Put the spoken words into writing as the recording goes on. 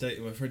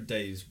my friend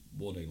Dave's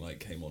warning light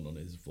came on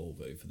his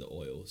Volvo for the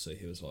oil, so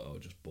he was like, "I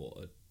just bought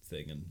a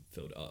thing and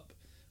filled it up."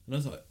 And I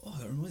was like, "Oh,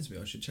 that reminds me,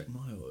 I should check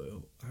my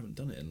oil. I haven't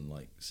done it in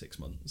like 6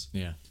 months."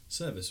 Yeah.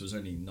 Service was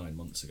only 9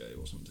 months ago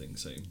or something,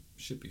 so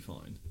should be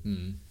fine.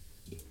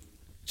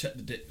 Checked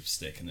the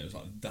dipstick and there was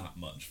like that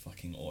much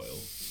fucking oil.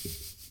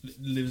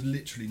 There was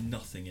literally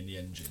nothing in the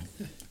engine.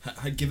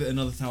 I'd give it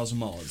another 1,000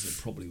 miles, it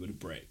probably would have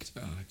braked.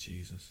 Oh,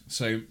 Jesus.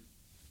 So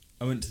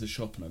I went to the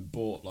shop and I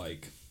bought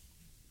like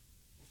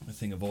a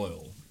thing of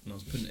oil, and I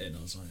was putting it in.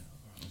 I was like,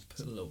 "Alright, I'll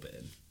put a little bit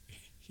in."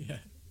 Yeah.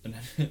 And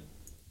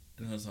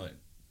I was like,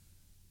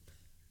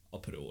 "I'll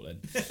put it all in."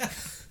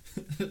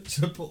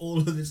 So I put all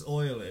of this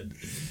oil in,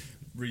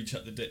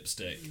 rechecked the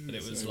dipstick, and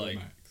it was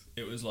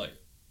like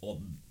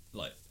on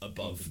like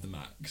above the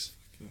max.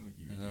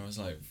 And I was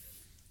like,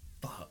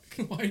 "Fuck!"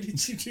 Why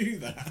did you do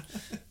that?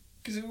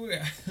 Because I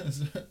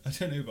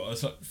don't know, but I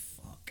was like,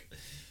 "Fuck!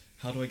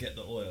 How do I get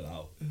the oil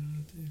out?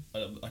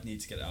 I need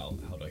to get it out.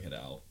 How do I get it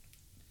out?"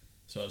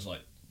 So I was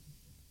like,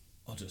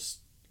 "I'll just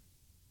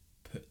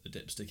put the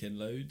dipstick in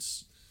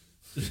loads."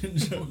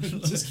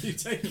 Just keep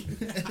taking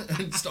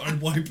And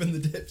started wiping the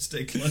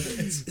dipstick like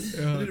this.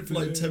 I did it for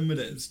like 10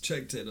 minutes,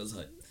 checked it, and I was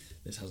like,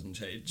 "This hasn't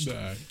changed."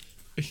 No.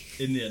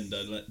 In the end,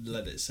 I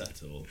let it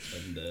settle,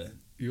 and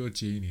You're a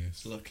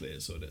genius. luckily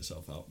it sorted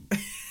itself out.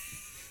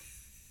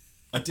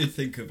 I did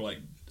think of like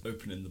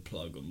opening the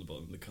plug on the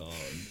bottom of the car.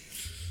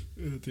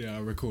 And Yeah, I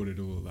recorded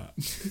all of that.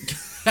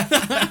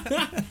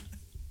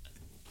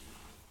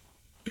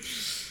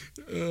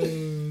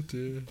 Oh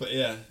dear. but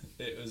yeah,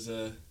 it was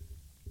an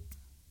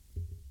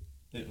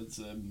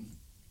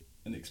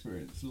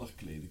experience.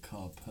 Luckily, the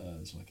car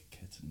purrs like a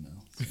kitten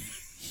now. So.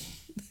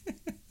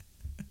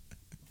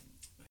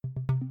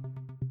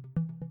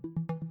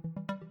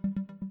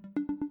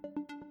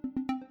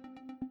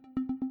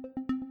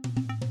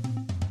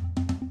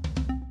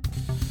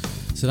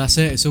 So that's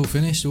it. It's all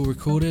finished, all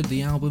recorded.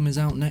 The album is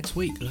out next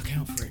week. Look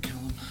out for it,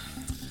 Callum.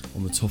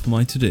 On the top of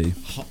my to-do.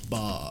 Hot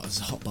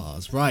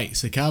bars. Right,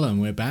 so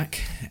Callum, we're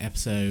back.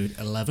 Episode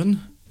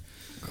 11.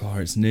 God,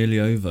 it's nearly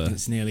over.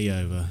 It's nearly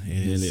over.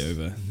 Nearly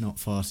over. Not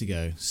far to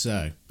go.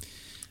 So,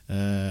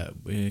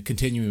 we're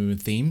continuing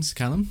with themes,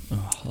 Callum.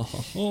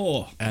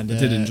 And I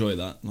did enjoy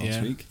that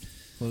last week.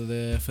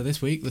 Well, for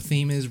this week, the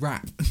theme is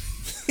rap.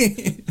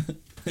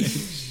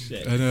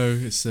 Shit. I know,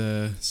 it's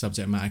a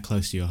subject matter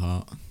close to your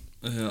heart.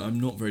 I'm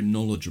not very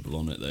knowledgeable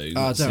on it though.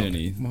 Oh, That's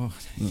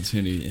the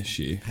only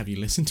issue. Have you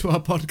listened to our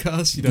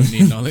podcast? You don't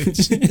need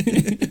knowledge.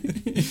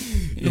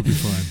 You'll be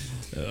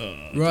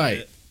fine.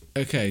 Right.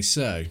 Okay,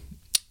 so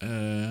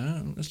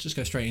let's just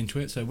go straight into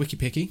it. So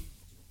WikiPicky.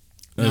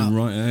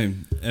 Right.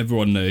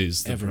 Everyone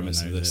knows the Everyone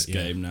premise of knows this it,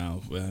 yeah. game now.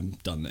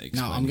 Done it.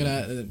 Now I'm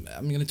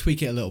gonna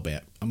tweak it a little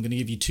bit. I'm gonna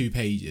give you 2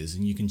 pages,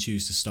 and you can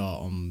choose to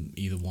start on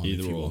either one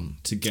if you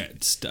want. To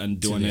get and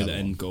do To I the know other the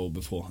end goal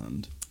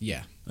beforehand?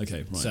 Yeah.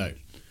 Okay. Right. So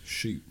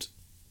shoot.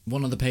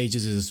 one of the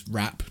pages is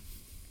rap.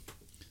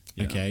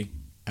 Yeah. Okay.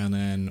 And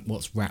then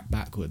what's rap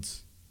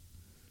backwards?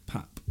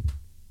 Pap.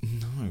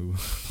 No.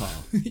 Par.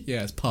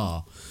 Yeah, it's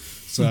par.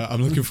 So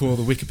I'm looking for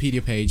the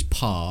Wikipedia page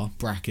par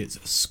brackets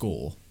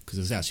score, because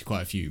there's actually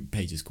quite a few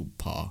pages called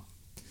par.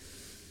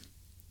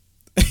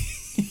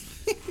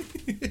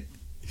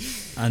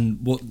 And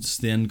what's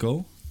the end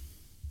goal?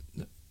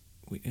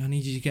 I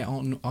need you to get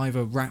on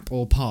either rap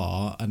or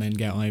par, and then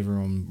get either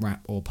on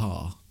rap or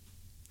par.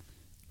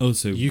 Oh,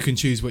 so You can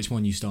choose which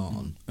one you start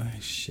on. Oh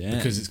shit.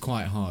 Because it's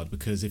quite hard,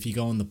 because if you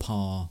go on the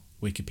par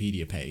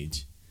Wikipedia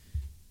page,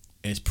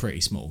 it's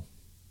pretty small.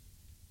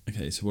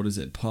 Okay, so what is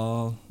it?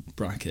 Par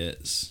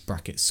brackets.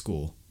 Brackets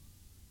score.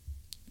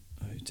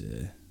 Oh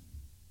dear.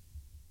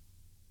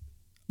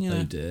 Yeah,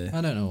 Oh dear.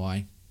 I don't know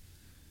why.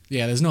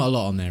 Yeah, there's not a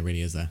lot on there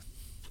really, is there?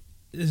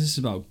 This is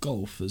about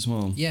golf as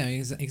well. Yeah,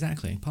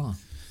 exactly. Par.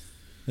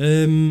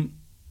 Can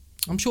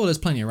I'm sure there's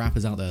plenty of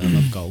rappers out there that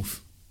love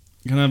golf.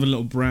 I have a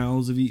little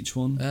browse of each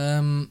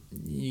one?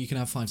 You can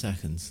have 5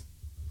 seconds.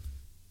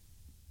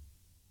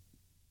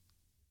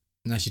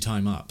 And that's your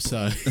time up,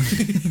 so...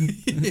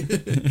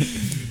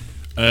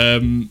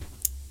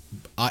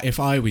 if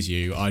I was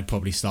you, I'd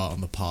probably start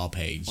on the par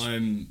page.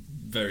 I'm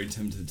very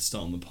tempted to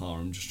start on the par.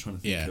 I'm just trying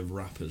to think Yeah. of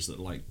rappers that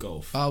like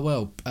golf. Oh,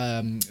 well,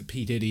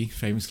 P. Diddy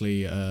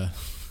famously...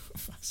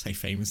 I say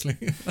famously.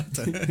 I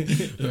don't know.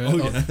 Oh,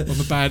 yeah. On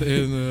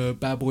the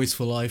Bad Boys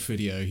for Life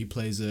video, he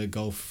plays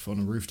golf on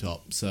a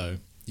rooftop, so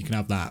you can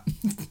have that.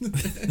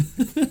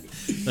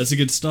 That's a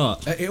good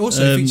start. It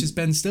also features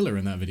Ben Stiller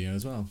in that video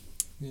as well.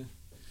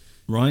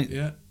 Right?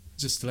 Yeah,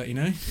 just to let you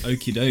know.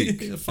 Okie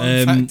doke.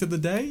 Fun fact of the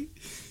day.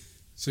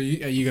 So are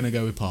you going to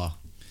go with par?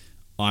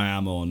 I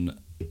am on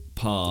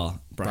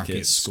par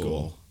brackets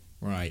score.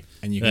 Right.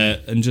 And you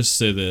And just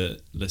so the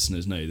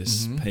listeners know,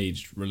 this Mm-hmm.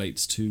 page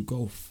relates to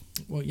golf.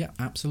 Well, yeah,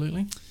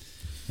 absolutely.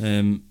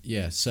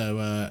 Yeah,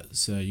 so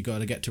you got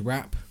to get to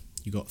rap.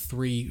 You got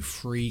 3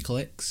 free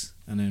clicks,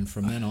 and then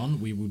from then on,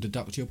 we will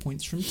deduct your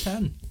points from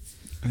 10.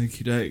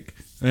 Okie doke.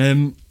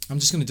 I'm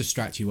just going to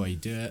distract you while you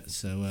do it.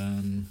 So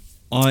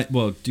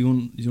Do you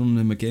want to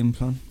know my game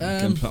plan?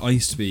 I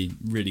used to be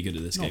really good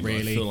at this game.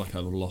 Really. But I feel like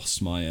I've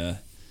lost my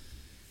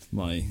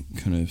my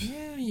kind of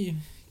my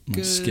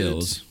good,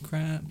 skills.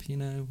 Crap,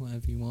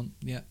 whatever you want.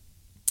 Yeah.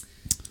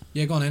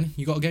 Yeah, go on in.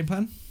 You got a game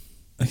plan?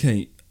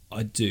 Okay,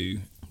 I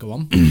do. Go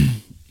on.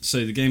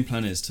 So the game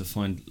plan is to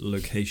find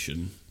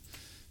location,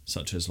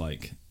 such as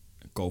like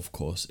a golf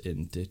course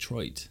in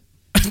Detroit,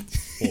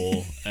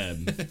 or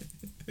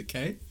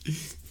okay,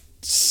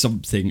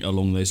 something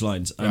along those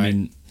lines. Right. I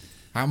mean,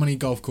 how many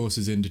golf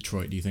courses in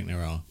Detroit do you think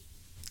there are?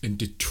 In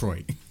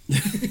Detroit,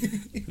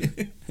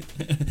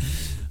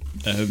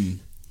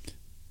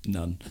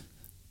 none.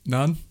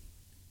 None.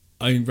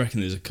 I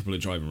reckon there's a couple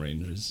of driving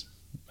ranges,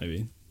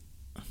 maybe.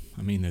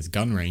 I mean, there's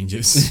gun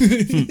ranges.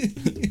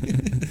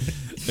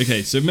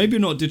 Okay, so maybe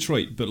not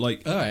Detroit, but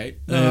like... All right.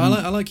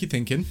 I like your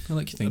thinking.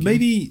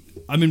 Maybe,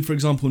 for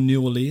example,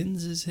 New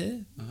Orleans is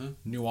here? Uh-huh.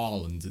 New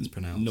Orleans, it's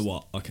pronounced.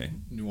 Okay.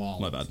 New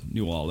Orleans. My bad.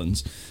 New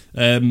Orleans.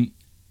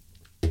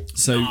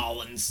 So, New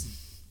Orleans.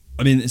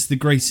 I mean, it's the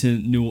Greater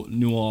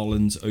New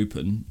Orleans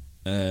Open.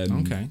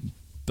 Okay.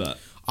 But...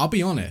 I'll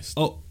be honest.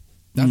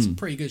 That's a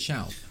pretty good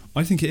shout.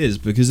 I think it is,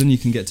 because then you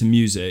can get to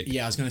music.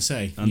 Yeah, I was going to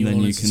say. And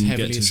then you can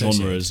get to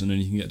genres, and then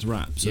you can get to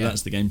rap. So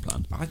that's the game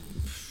plan.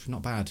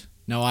 Not bad.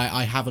 No,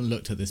 I haven't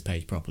looked at this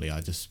page properly.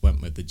 I just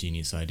went with the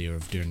genius idea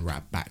of doing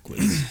rap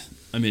backwards.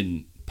 I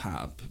mean,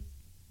 pap.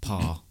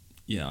 Pa.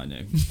 Yeah, I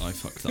know. I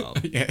fucked that up.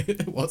 Yeah,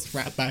 what's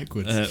rap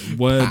backwards?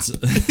 Words.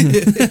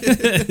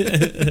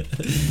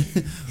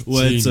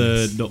 Words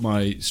are not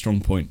my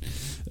strong point.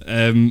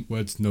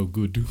 Words no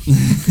good.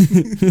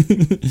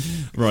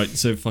 Right,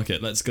 so fuck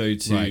it. Let's go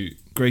to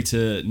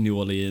Greater New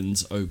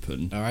Orleans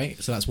Open. All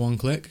right, so that's one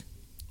click.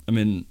 I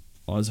mean,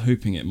 I was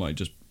hoping it might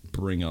just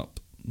bring up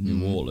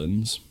New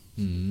Orleans.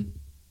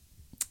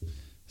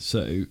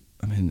 So,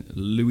 I mean,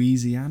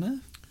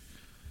 Louisiana?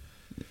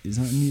 Is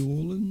that New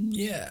Orleans?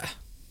 Yeah.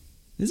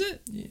 Is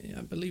it? Yeah,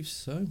 I believe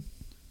so.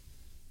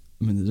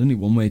 I mean, there's only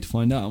one way to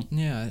find out.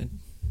 Yeah.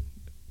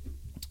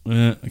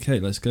 Okay,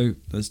 let's go.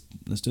 Let's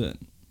do it.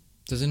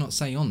 Does it not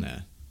say on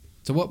there?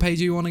 So what page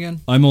are you on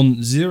again? I'm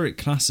on Zurich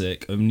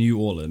Classic of New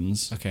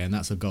Orleans. Okay, and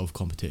that's a golf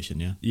competition,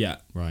 yeah? Yeah.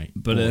 Right.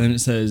 But then it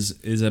says,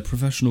 is a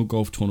professional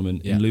golf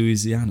tournament in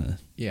Louisiana.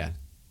 Yeah.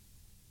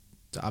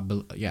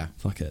 Yeah.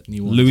 Fuck it.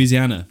 New Orleans.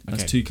 Louisiana.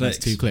 That's okay, 2 clicks.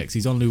 That's 2 clicks.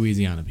 He's on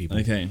Louisiana, people.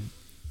 Okay.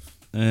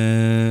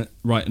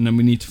 Right, and then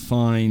we need to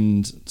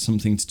find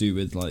something to do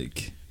with,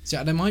 like...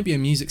 So there might be a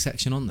music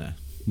section on there.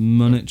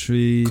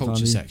 Monetary culture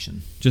value.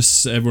 Section.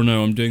 Just so everyone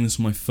know, I'm doing this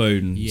on my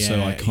phone,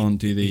 so I can't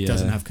do the... It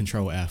doesn't have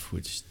Control F,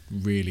 which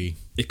really...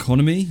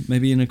 Economy?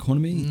 Maybe in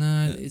economy?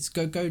 No, it's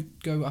go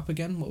up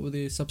again. What were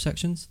the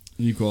subsections?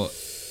 You've got...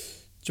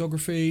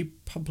 Geography,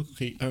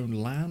 publicly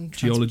owned land...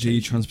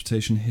 Geology,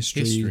 transportation,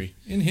 history.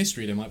 In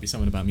history, there might be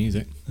something about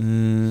music. I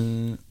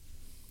mean,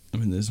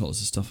 there's lots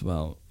of stuff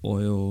about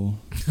oil.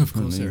 Of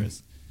course there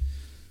is.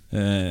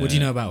 What do you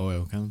know about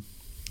oil, Callum?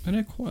 I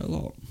know quite a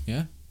lot.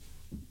 Yeah?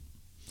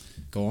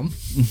 Go on.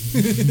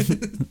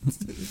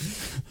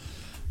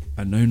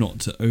 I know not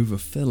to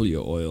overfill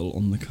your oil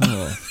on the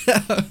car.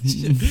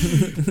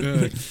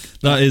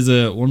 That is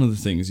one of the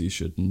things you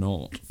should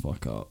not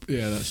fuck up.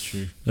 Yeah, that's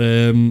true.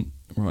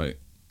 Right.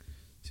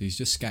 So he's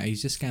just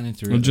scanning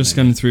through. I'm just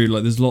scanning through.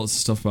 Like, there's lots of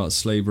stuff about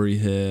slavery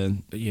here.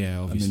 Yeah,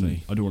 obviously. I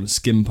mean, I don't want to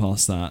skim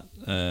past that.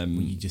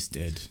 You just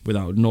did.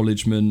 Without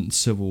acknowledgement,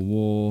 civil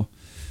war.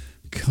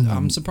 Come on.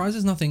 I'm surprised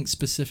there's nothing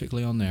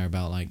specifically on there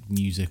about like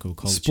music or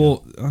culture.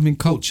 Sport. I mean,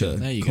 culture.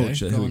 There you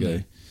culture. go.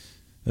 Here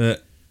we go.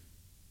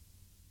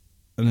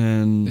 And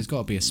then there's got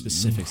to be a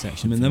specific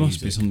section. I mean, for there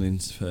music. must be something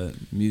for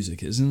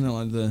music. Isn't it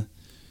like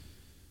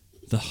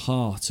the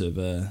heart of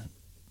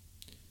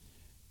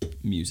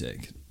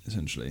music,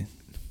 essentially?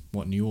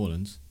 What, New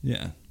Orleans?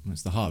 Yeah. Well,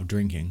 it's the heart of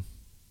drinking.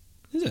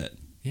 Is it?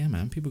 Yeah,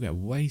 man. People get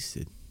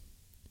wasted.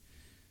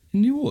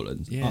 In New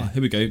Orleans? Yeah.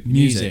 Here we go.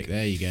 Music.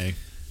 There you go.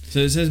 So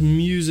it says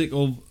music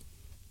of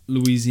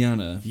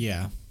Louisiana.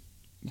 Yeah.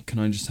 Can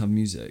I just have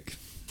music?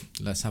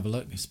 Let's have a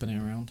look. Spin it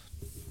around.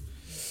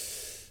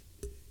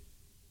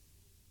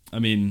 I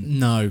mean...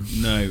 No.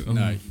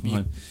 No.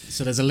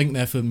 So there's a link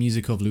there for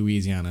music of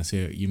Louisiana, so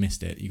you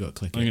missed it. You got to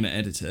click it. I'm going to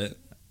edit it.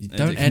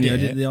 Don't Can you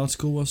edit edit the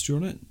article whilst you're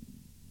on it?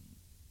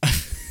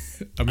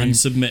 I mean, and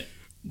submit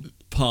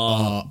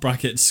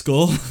bracket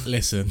score.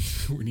 Listen,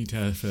 we need to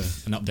have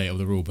an update of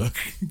the rule book.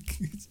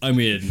 I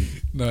mean,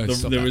 no,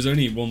 there is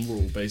only one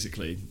rule,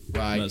 basically.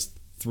 Right. And that's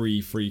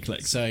 3 free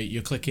clicks. So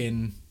you're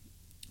clicking...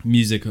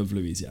 Music of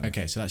Louisiana.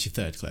 Okay, so that's your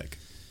 3rd click.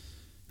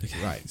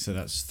 Okay. Right, so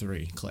that's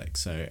 3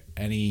 clicks. So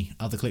any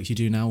other clicks you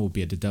do now will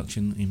be a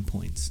deduction in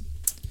points.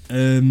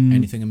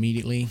 Anything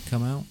immediately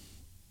come out?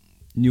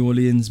 New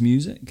Orleans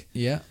music?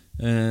 Yeah.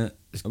 There's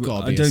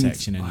got to be a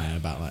section in there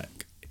about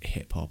like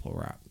hip-hop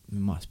or rap. It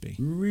must be.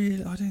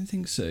 Really? I don't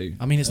think so.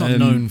 I mean, it's not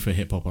known for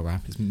hip-hop or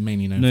rap. It's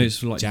mainly known for it's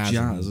for like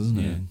jazz isn't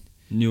it? Yeah.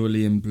 New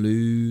Orleans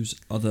blues,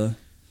 other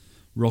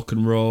rock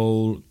and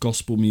roll,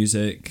 gospel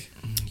music.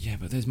 Yeah,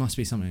 but there must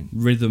be something.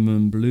 Rhythm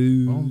and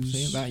blues. Oh,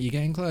 see that? You're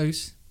getting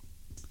close.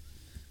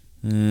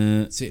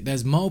 See,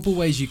 there's multiple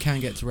ways you can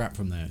get to rap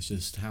from there. It's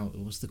just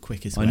what's the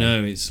quickest way? I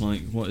know, it's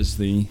like,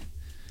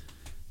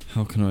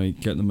 how can I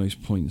get the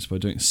most points by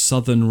doing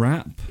Southern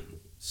Rap?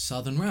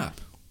 Southern Rap.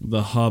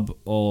 The hub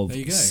of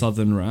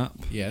Southern Rap.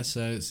 Yeah,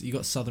 so you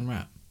got Southern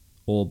Rap.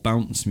 Or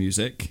bounce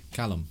music.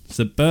 Callum. It's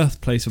the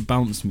birthplace of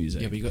bounce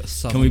music. Yeah, but you got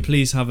Southern. Can we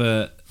please have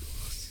a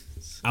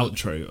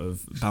outro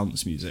of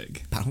bounce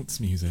music? Bounce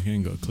music? I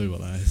ain't got a clue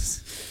what that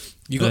is.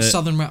 You got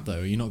Southern Rap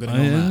though. You're not going to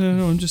go on that.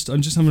 No. I'm just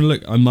having a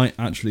look. I might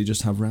actually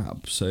just have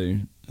rap. So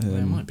well,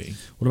 it might be.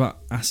 What about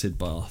acid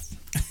bath?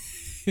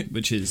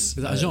 Which is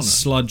that a genre?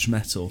 Sludge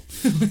metal.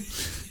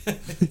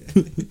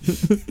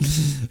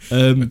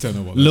 I don't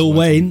know what. Lil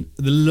Wayne.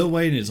 The Lil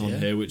Wayne is on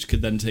here, which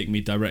could then take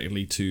me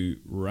directly to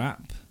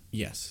rap.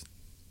 Yes.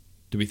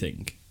 Do we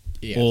think?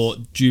 Yes. Or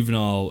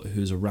Juvenile,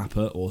 who's a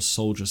rapper, or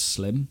Soldier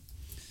Slim.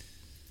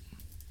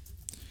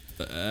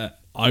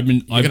 I've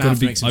gonna have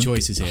to make some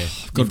choices here.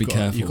 I've got to be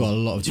careful. You've got a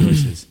lot of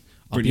choices.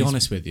 I'll be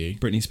honest with you.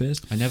 Britney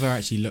Spears. I never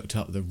actually looked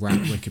up the rap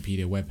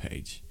Wikipedia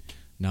webpage.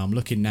 Now I'm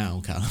looking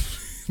now, Callum.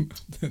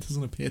 There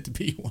doesn't appear to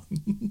be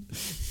one.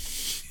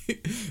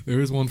 There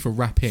is one for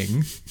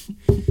rapping,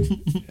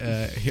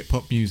 hip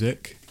hop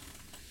music.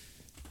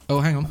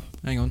 Oh, hang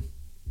on.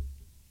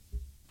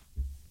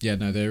 Yeah,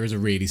 no, there is a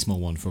really small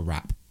one for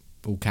rap,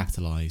 all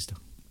capitalised,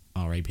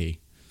 R-A-P.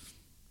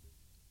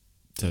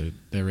 So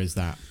there is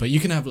that, but you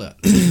can have rap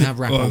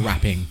or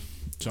rapping.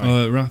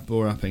 Sorry. Rap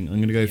or rapping. I'm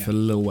going to go for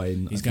Lil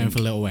Wayne. He's going for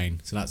Lil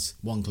Wayne, so that's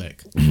one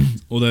click.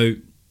 Although,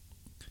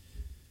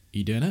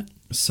 you doing it?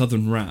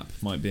 Southern rap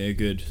might be a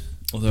good.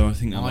 Although I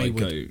think that might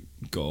go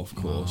golf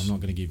course. I'm not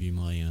going to give you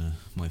my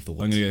my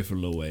thoughts. I'm going to go for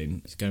Lil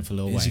Wayne. He's going for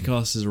Lil Wayne. Is he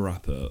classed as a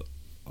rapper?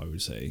 I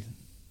would say.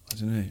 I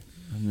don't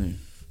know.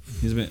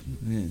 He's a bit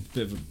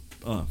of a.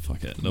 Oh,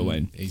 fuck it. Lil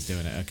Wayne. He's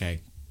doing it.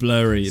 Okay.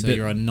 Blurry. So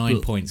you're on 9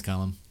 points,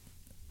 Callum.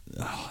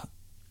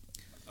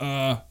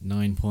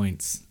 9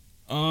 points.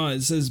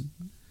 It says.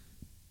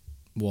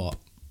 What?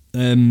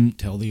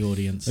 Tell the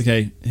audience.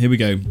 Okay, here we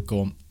go. Go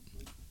on.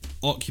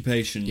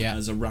 Occupation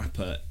as a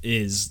rapper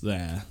is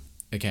there.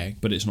 Okay.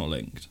 But it's not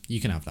linked. You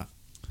can have that.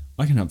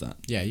 I can have that.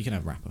 Yeah, you can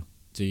have rapper.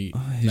 So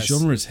his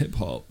genre is hip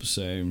hop,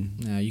 so.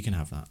 No, you can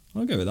have that.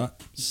 I'll go with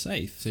that.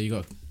 Safe. So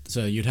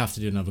you'd have to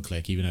do another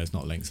click, even though it's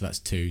not linked. So that's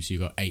 2. So you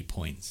got 8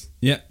 points.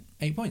 Yeah.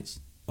 8 points.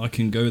 I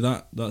can go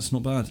that. That's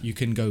not bad. You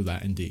can go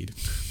that indeed.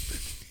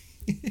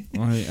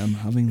 I am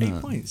having that.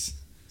 8 points.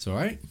 It's all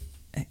right.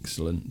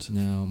 Excellent.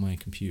 Now my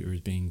computer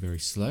is being very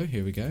slow.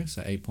 Here we go.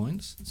 So 8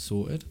 points.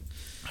 Sorted.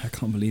 I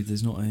can't believe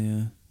there's not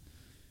a.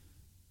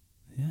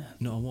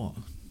 Not a what?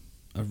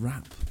 A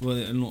rap. Well,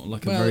 not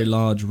like a very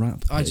large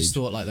rap page. I just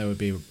thought like there would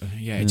be.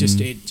 It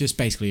just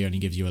basically only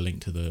gives you a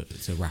link to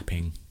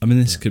rapping. I mean,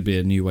 this could be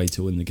a new way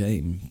to win the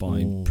game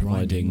by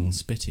providing or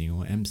spitting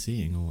or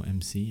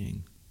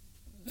MCing.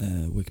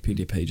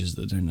 Wikipedia pages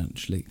that don't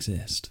actually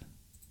exist.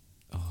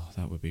 Oh,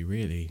 that would be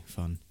really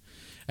fun.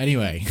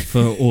 Anyway,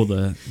 for all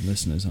the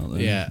listeners out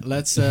there, yeah,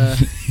 let's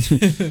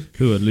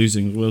who are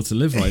losing the will to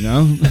live right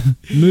now,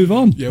 move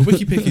on. Yeah,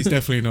 WikiPicky is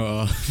definitely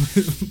not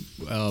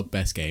our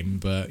best game,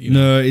 but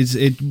no,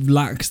 it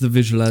lacks the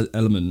visual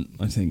element.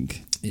 I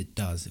think it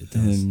does.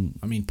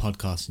 I mean,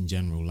 podcasts in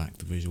general lack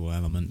the visual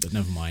element, but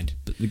never mind.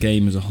 But the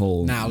game as a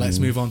whole. Now let's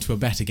move on to a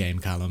better game,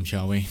 Callum,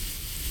 shall we?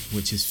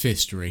 Which is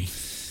Fistery.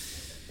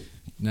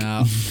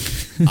 Now,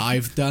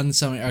 I've done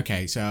something.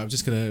 Okay, so I'm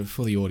just gonna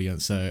for the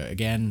audience. So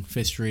again,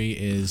 Fistery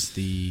is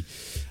the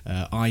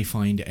I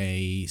find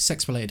a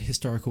sex-related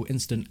historical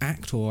incident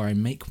act, or I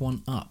make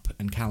one up,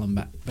 and Callum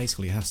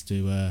basically has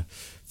to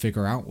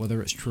figure out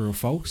whether it's true or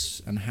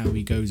false, and how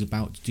he goes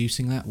about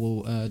deducing that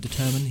will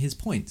determine his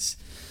points.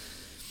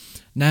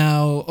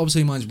 Now,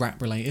 obviously, mine's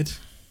rap-related,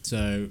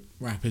 so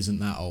rap isn't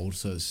that old.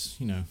 So it's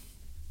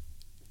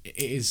it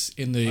is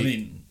in the. I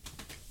mean,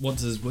 what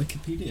does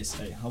Wikipedia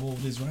say? How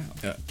old is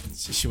rap?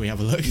 Should we have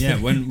a look? Yeah,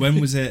 when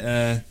was it?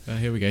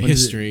 Here we go.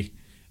 History,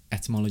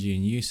 etymology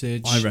and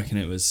usage. I reckon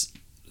it was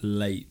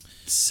late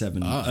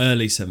 70s,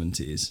 early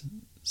 70s,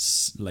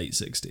 late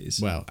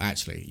 60s. Well,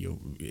 actually, you're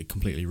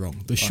completely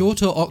wrong. The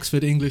Shorter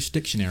Oxford English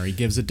Dictionary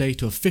gives a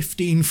date of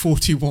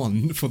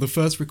 1541 for the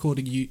first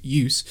recorded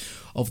use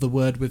of the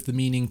word with the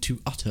meaning to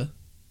utter,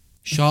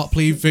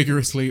 sharply,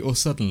 vigorously, or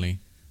suddenly.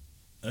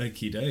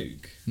 Okie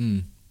doke.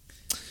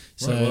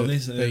 So, right, well,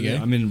 there you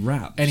go. I'm in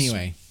rap.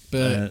 Anyway,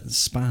 but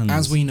spans.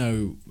 as we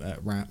know,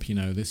 rap,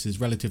 this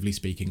is relatively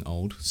speaking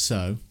old.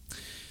 So,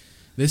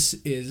 this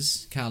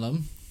is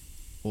Callum,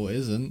 or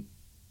isn't.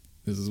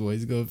 This is what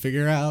he's got to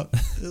figure out.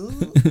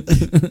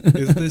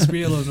 Is this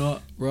real or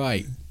not?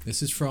 Right.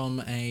 This is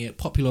from a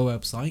popular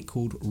website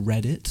called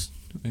Reddit.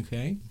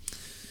 Okay.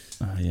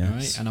 Yes. All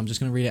right. And I'm just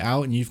going to read it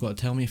out, and you've got to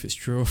tell me if it's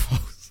true or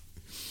false.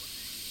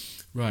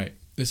 Right.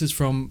 This is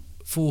from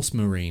Force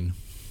Marine.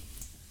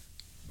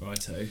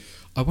 Righto.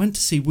 I went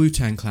to see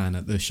Wu-Tang Clan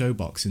at the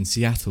Showbox in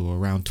Seattle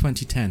around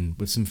 2010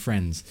 with some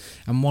friends,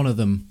 and one of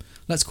them,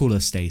 let's call her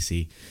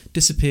Stacy,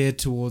 disappeared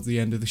towards the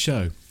end of the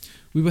show.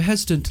 We were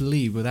hesitant to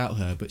leave without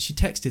her, but she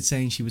texted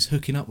saying she was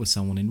hooking up with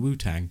someone in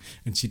Wu-Tang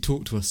and she'd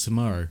talk to us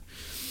tomorrow.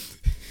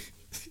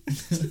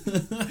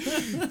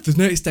 The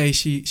next day,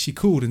 she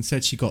called and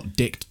said she got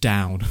dicked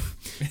down,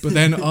 but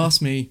then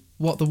asked me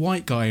what the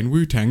white guy in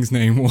Wu-Tang's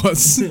name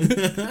was.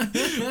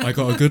 I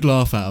got a good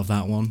laugh out of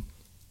that one.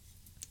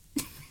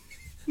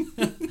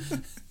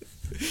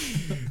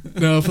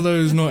 Now, for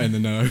those not in the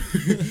know,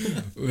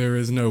 there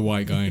is no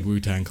white guy in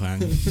Wu-Tang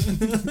Clan.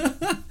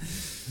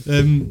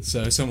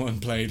 So someone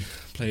played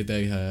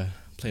a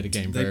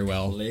game very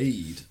well.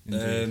 Played.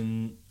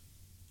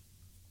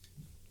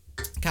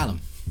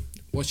 Callum,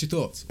 what's your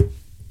thoughts?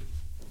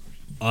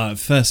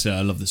 Firstly,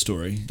 I love the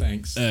story.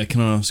 Thanks.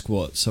 Can I ask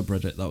what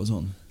subreddit that was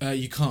on?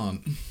 You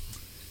can't.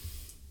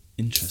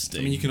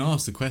 Interesting. I mean, you can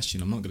ask the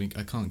question.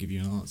 I can't give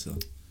you an answer.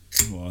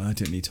 Well, I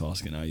don't need to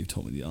ask it now. You've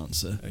told me the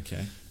answer.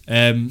 Okay.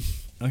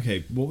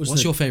 Okay.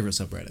 What's your favourite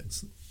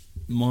subreddits?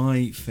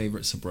 My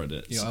favourite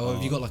subreddits. Yeah.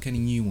 Have you got like any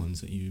new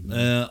ones that you?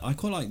 I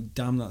quite like.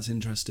 Damn, that's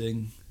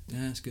interesting.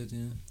 Yeah, that's good.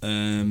 Yeah.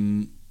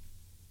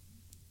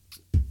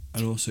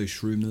 And also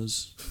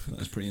Shroomers.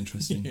 That's pretty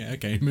interesting. Yeah.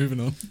 Okay. Moving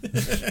on.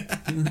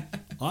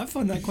 I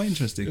find that quite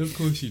interesting. Of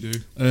course you do.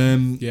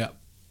 Yeah.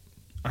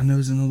 And there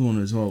was another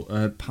one as well.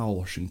 Power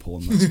washing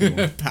porn. That's a good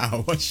one.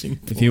 Power washing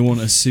porn. If you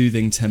want a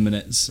soothing 10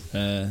 minutes,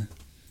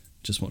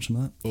 just watch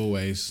that.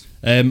 Always.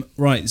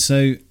 Right.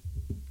 So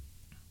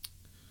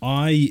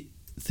I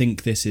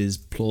think this is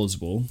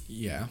plausible.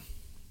 Yeah.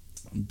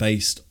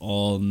 Based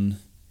on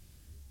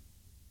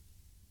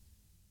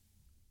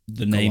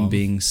the name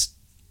being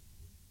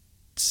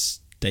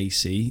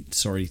Stacey.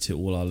 Sorry to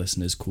all our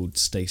listeners called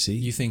Stacey.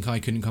 You think I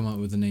couldn't come up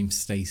with the name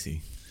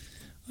Stacey?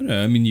 I don't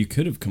know. I mean, you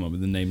could have come up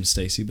with the name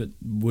Stacey, but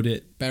would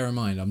it? Bear in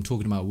mind, I'm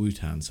talking about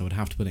Wu-Tang, so I'd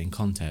have to put it in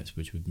context,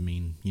 which would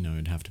mean,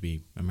 it'd have to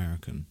be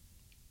American.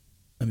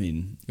 I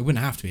mean, it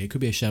wouldn't have to be. It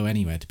could be a show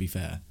anywhere, to be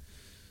fair.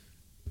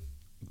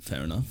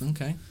 Fair enough.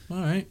 Okay.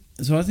 All right.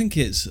 So I think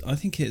it's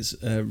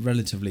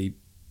relatively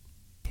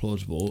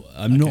plausible.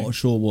 I'm not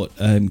sure what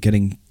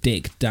getting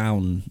dick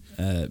down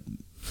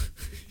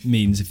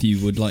means. If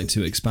you would like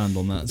to expand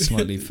on that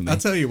slightly for me. I'll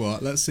tell you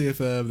what. Let's see if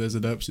there's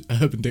an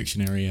Urban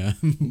Dictionary.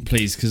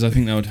 Please, because I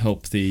think that would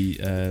help the.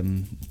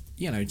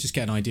 Just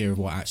get an idea of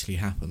what actually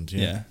happened.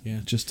 Yeah.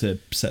 Just to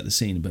set the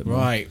scene a bit more.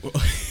 Right.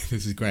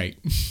 This is great.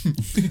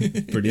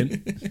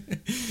 Brilliant.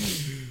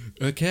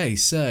 Okay,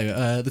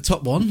 so the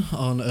top one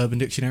on Urban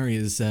Dictionary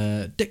is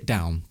dick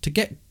down. To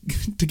get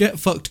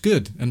fucked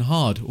good and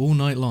hard all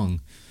night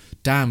long.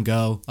 Damn,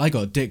 girl, I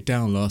got dick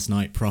down last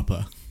night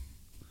proper.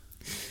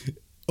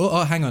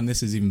 Oh, hang on,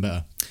 this is even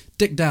better.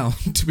 Dick down.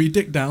 To be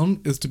dick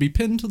down is to be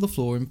pinned to the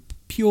floor in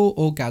pure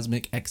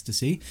orgasmic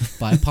ecstasy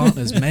by a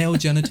partner's male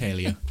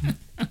genitalia.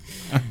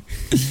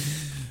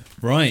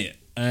 Right.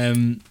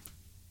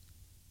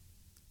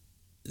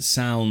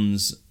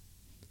 Sounds...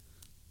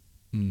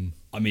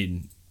 I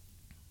mean...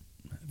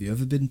 Have you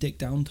ever been dick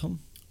down, Tom?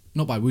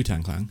 Not by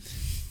Wu-Tang Clan.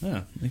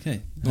 Ah,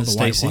 okay. Not the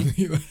white one.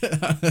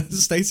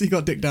 Stacey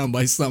got dick down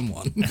by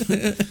someone.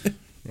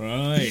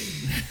 Right.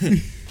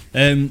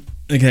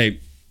 Okay.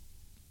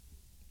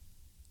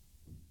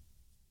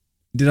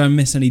 Did I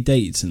miss any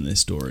dates in this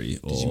story?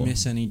 Or did you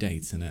miss any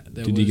dates in it?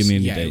 Did you give me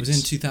any dates? Yeah, it was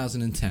in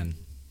 2010.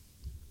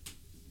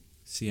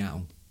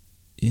 Seattle.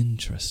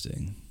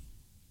 Interesting.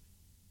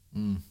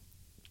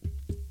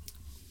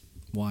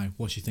 Why?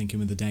 What's you thinking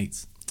with the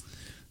dates?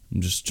 I'm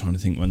just trying to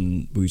think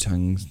when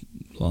Wu-Tang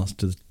last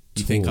did.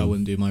 You think I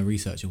wouldn't do my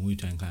research on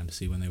Wu-Tang Clan to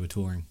see when they were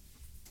touring?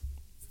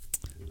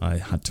 I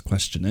had to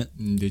question it.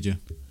 Did you?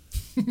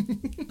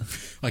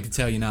 I can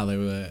tell you now they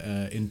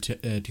were in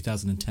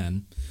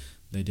 2010.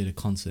 They did a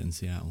concert in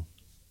Seattle.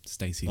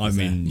 Stacey was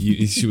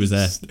there. She was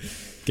there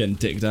getting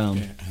dick down.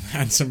 Yeah,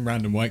 and some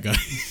random white guy.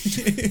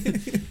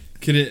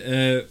 Could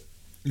it...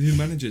 who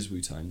manages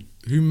Wu-Tang?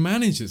 Who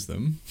manages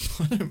them?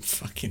 I don't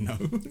fucking know.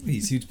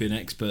 He seems to be an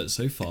expert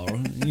so far.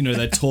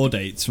 Their tour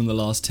dates from the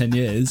last 10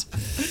 years.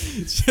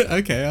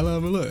 Okay, I'll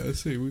have a look.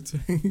 Let's see.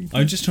 Wu-Tang.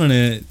 I'm just trying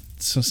to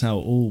suss out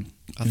all...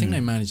 I think they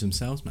manage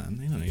themselves, man.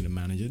 They don't need a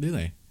manager, do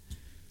they?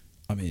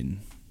 I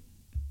mean,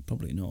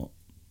 probably not.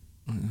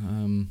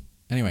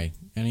 Anyway,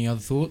 any other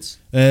thoughts?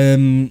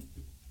 You've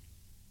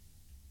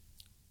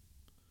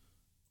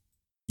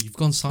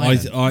gone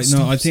silent.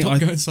 Stop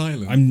going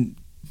silent.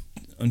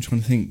 I'm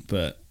trying to think,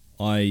 but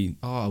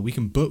we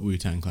can book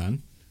Wu-Tang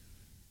Clan.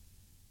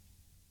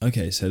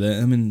 Okay, so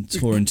I'm in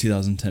tour in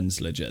 2010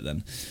 is legit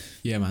then.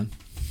 Yeah, man.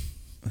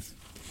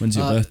 When's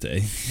your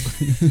birthday?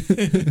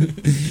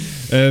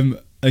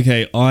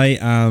 Okay, I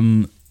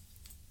am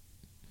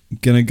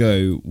gonna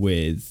go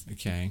with...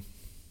 Okay.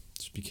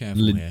 Just be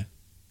careful here.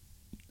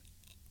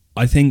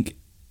 I think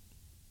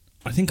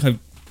I've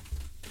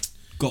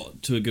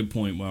got to a good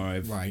point where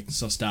I've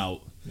sussed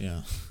out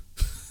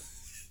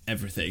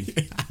everything.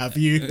 Have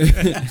you?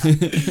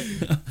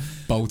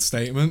 Bold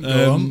statement.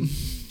 Go on.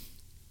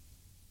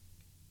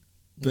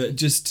 But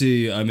just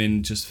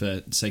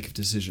for sake of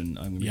decision,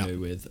 I'm going to go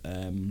with...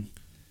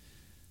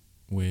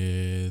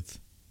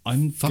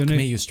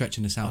 You're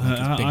stretching this out like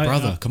it's Big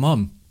Brother. Come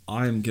on.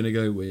 I'm going to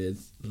go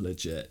with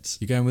legit.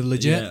 You're going with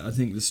legit? Yeah, I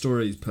think the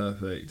story is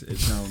perfect. It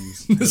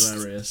sounds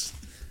hilarious.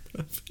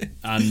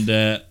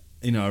 And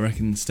I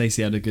reckon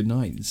Stacey had a good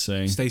night.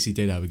 So Stacey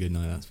did have a good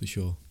night, that's for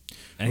sure.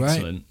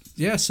 excellent. Right.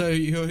 Yeah, so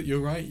you're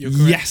right. You're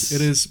correct. Yes.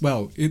 It is.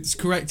 Well, it's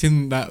correct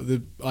in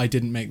that I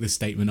didn't make this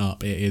statement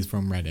up. It is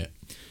from Reddit.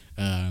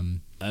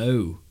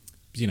 Oh.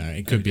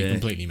 It could be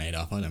completely made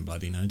up. I don't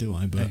bloody know, do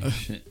I? But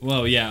Shit.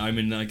 Well, yeah. I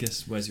mean, I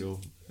guess where's your?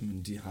 I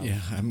mean, do you have? yeah,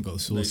 I haven't got the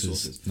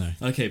sources. No.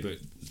 Okay, but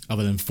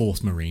Other than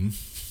Force Marine,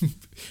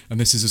 and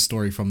this is a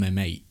story from their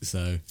mate.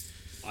 So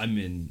I'm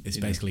in. It's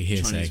basically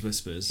hearsay. Chinese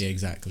whispers. yeah,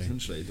 exactly.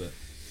 Essentially, but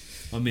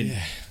I mean,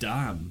 Yeah.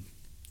 damn.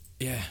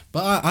 Yeah,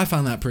 but I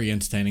found that pretty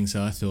entertaining.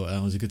 So I thought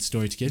that was a good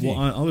story to give Well,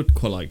 you. I would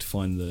quite like to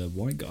find the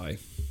white guy.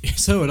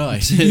 So would I.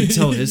 to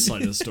tell his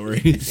side of the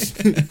story.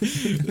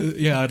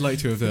 Yeah, I'd like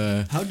to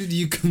have. How did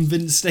you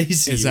convince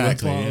Stacey?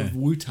 Exactly, You were part yeah. of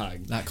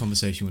Wu-Tang. That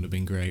conversation would have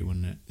been great,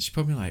 wouldn't it? She's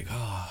probably like,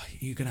 "Oh,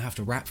 you're gonna have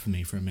to rap for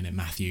me for a minute,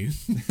 Matthew."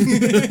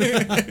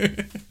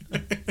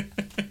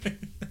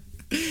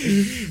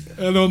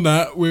 And on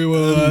that, we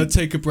will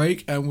take a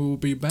break, and we will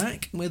be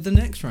back with the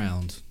next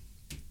round.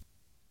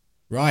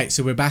 Right,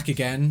 so we're back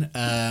again.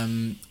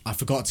 I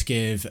forgot to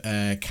give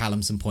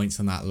Callum some points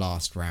on that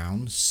last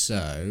round,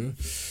 so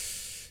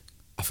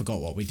I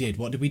forgot what we did.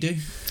 What did we do?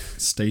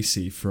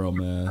 Stacey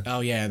from. Oh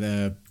yeah,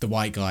 the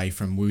white guy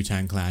from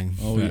Wu-Tang Clan.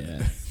 Oh that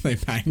yeah. they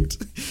banged.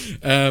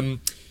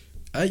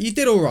 You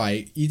did all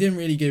right. You didn't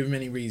really give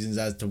many reasons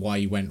as to why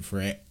you went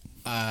for it.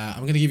 I'm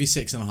gonna give you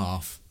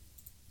 6.5.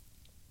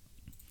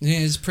 Yeah,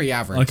 it's pretty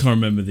average. I can't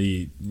remember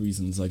the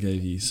reasons I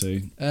gave you, so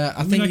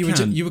I think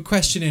you were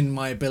questioning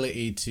my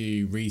ability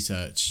to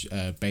research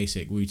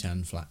basic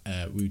Wu-Tang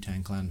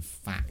Clan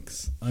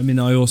facts. I mean,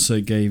 I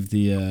also gave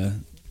the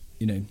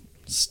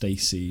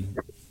Stacey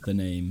the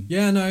name.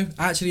 Yeah, no,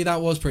 actually that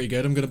was pretty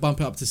good. I'm going to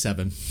bump it up to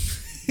 7.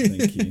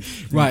 Thank you.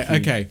 Right,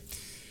 Thank you. okay.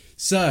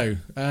 So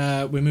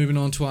we're moving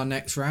on to our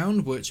next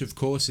round, which of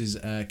course is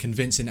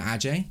convincing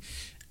Ajay.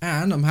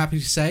 And I'm happy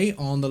to say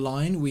on the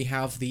line we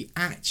have the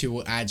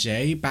actual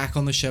Ajay back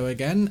on the show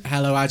again.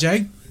 Hello,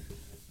 Ajay.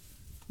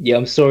 Yeah,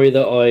 I'm sorry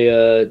that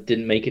I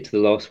didn't make it to the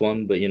last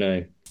one, but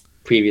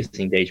previous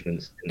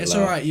engagements. It's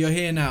all right. You're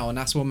here now, and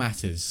that's what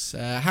matters.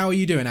 How are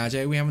you doing,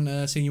 Ajay? We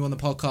haven't seen you on the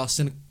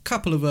podcast in a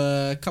couple of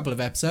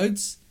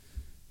episodes.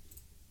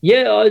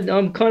 Yeah,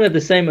 I'm kind of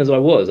the same as I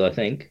was, I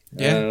think.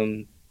 Yeah.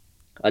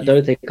 I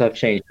don't think I've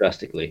changed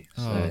drastically.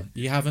 Oh, So.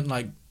 you haven't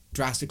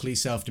drastically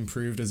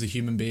self-improved as a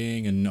human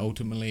being and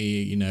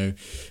ultimately,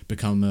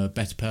 become a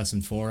better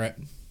person for it.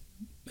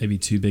 Maybe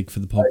too big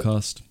for the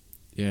podcast.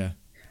 Yeah.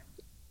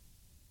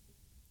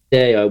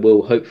 Today I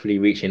will hopefully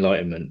reach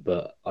enlightenment,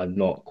 but I'm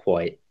not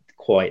quite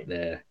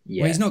there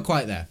yet. Well, he's not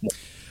quite there.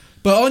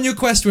 But on your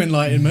quest to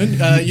enlightenment,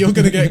 you're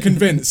going to get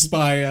convinced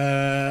by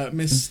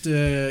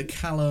Mr.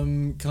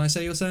 Callum. Can I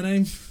say your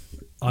surname?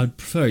 I'd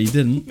prefer you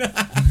didn't.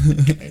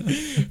 Okay.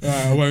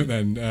 I won't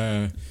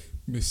then.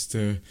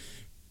 Mr.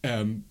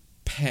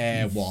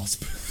 Pear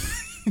Wasp.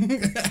 Okay.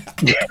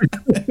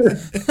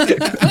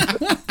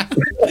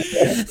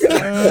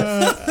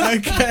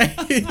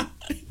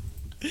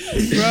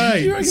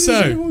 Right.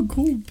 So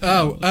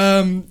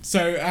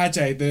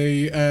Ajay,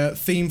 the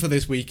theme for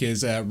this week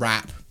is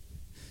rap.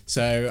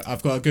 So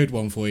I've got a good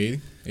one for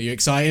you. Are you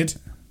excited?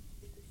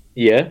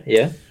 Yeah.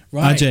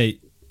 Right. Ajay,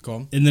 Go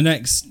on. in the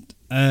next,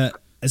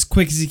 as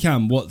quick as you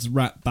can, what's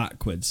rap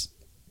backwards?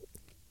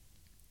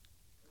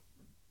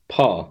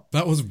 Pa.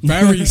 That was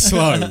very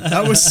slow.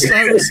 That was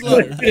so slow.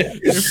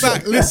 In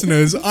fact,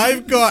 listeners,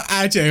 I've got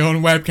Ajay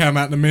on webcam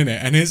at the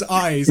minute, and his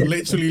eyes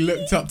literally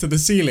looked up to the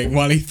ceiling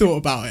while he thought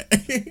about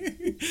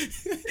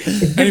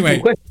it.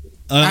 Anyway,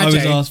 I was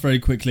Ajay. asked very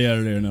quickly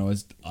earlier, and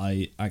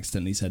I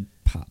accidentally said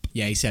pap.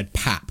 yeah, he said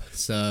pap.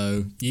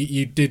 So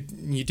you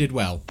did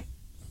well.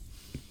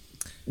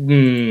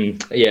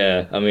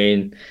 Yeah, I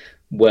mean,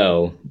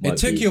 well... It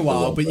took you a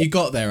while, but you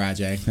got there,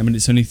 Ajay. I mean,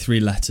 it's only 3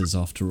 letters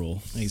after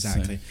all.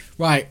 Exactly.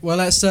 Right. Well,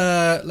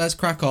 let's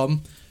crack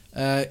on.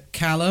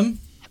 Callum,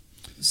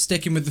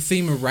 sticking with the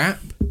theme of rap,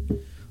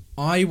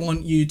 I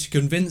want you to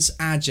convince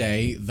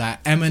Ajay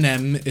that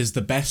Eminem is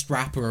the best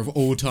rapper of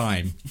all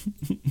time.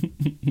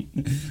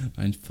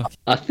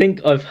 I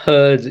think I've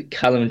heard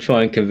Callum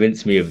try and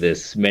convince me of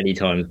this many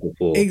times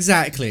before.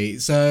 Exactly.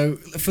 So,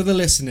 for the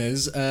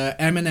listeners,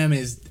 Eminem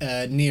is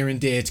near and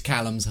dear to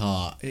Callum's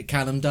heart.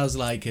 Callum does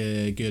like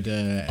a good...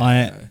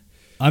 I'm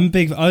a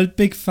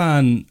big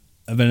fan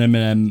of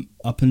Eminem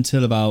up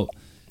until about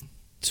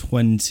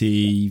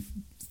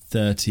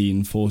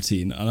 2013,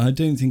 14, and I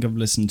don't think I've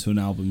listened to an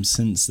album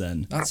since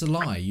then. That's a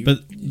lie. But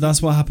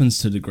that's what happens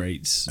to the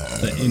greats.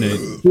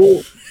 That,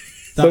 Well,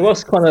 for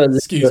us kind of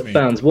Excuse me.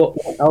 fans, what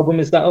album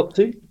is that up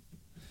to?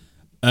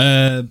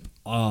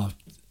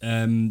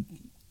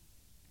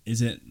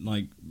 Is it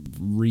like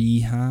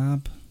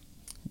Rehab?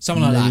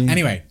 Something like Maybe. that.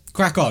 Anyway,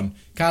 crack on.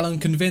 Callum,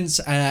 convince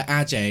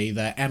Ajay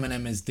that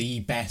Eminem is the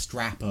best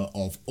rapper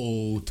of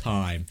all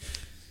time.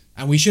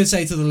 And we should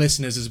say to the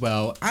listeners as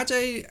well,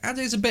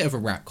 Ajay's a bit of a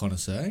rap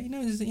connoisseur. He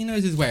knows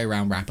his way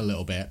around rap a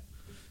little bit.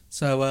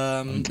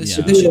 So this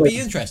should be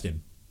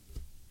interesting.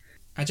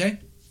 Ajay?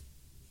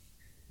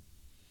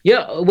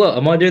 Yeah, well,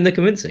 am I doing the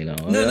convincing now?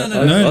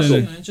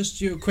 No.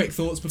 Just your quick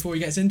thoughts before he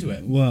gets into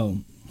it.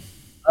 Well,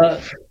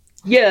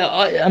 yeah,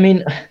 I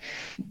mean,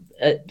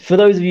 for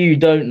those of you who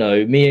don't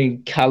know, me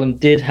and Callum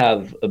did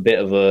have a bit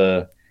of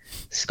a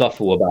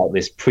scuffle about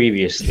this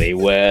previously,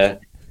 where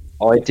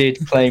I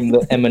did claim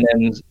that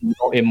Eminem's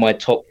not in my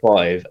top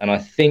 5, and I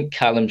think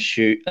Callum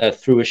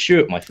threw a shoe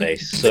at my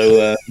face.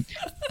 So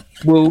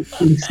we'll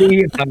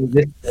see how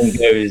this one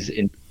goes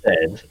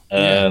instead.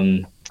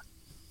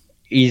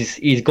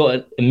 He's got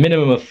a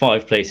minimum of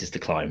 5 places to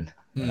climb.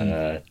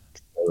 Let's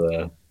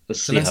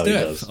see how he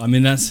does. I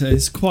mean,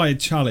 it's quite a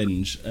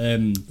challenge.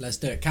 Let's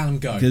do it. Callum,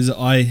 go. Because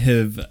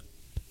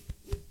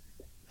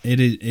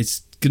it's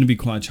going to be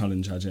quite a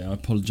challenge, Ajay. I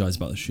apologise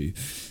about the shoe.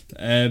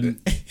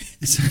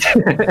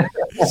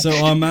 So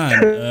our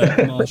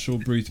man, Marshall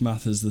Bruce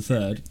Mathers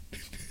III,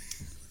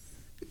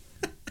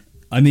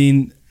 I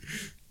mean,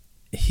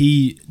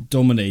 he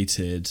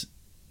dominated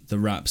the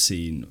rap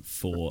scene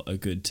for a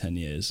good 10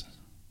 years.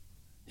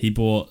 He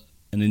brought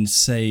an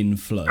insane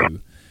flow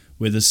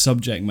with a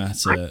subject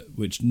matter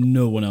which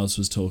no one else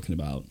was talking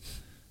about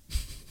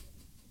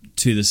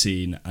to the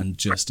scene and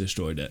just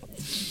destroyed it.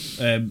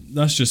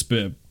 That's just a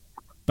bit of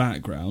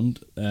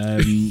background.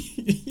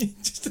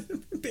 Just a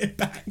bit of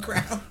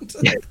background.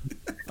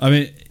 I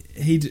mean,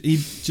 he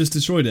just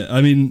destroyed it.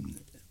 I mean,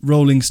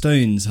 Rolling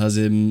Stones has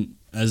him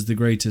as the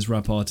greatest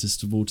rap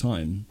artist of all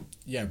time.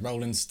 Yeah,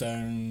 Rolling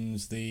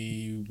Stones,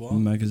 the what?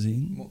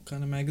 Magazine? What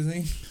kind of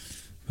magazine?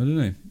 I don't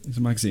know. It's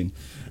a magazine.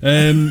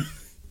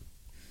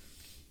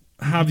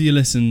 Have you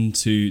listened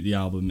to the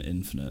album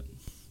Infinite?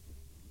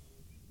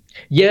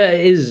 Yeah,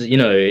 it is. You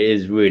know, it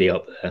is really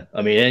up there.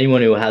 I mean,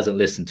 anyone who hasn't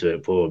listened to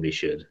it probably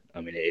should.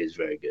 I mean, it is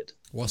very good.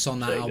 What's on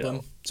that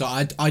album? So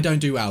I don't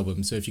do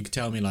albums. So if you could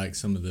tell me like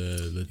some of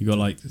the you got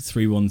like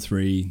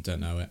 313. Don't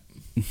know it.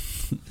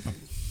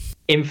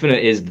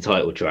 Infinite is the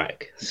title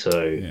track.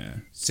 So yeah,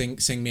 sing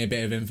me a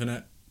bit of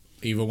Infinite.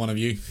 Either one of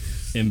you.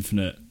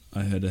 Infinite.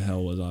 I heard a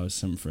hell was I was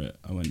sent for it.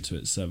 I went to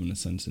it 7 a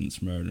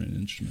sentence, murdering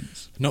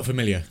instruments. Not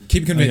familiar.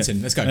 Keep convincing.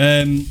 Okay. Let's go.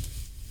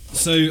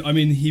 So I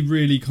mean, he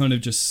really kind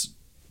of just,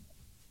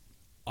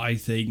 I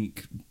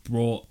think,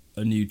 brought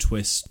a new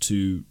twist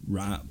to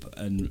rap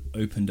and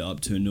opened it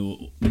up to a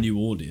new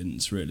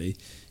audience. Really,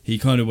 he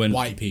kind of went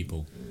white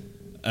people.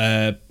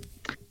 No,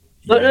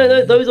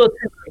 those are 2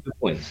 good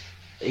points.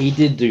 He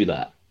did do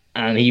that,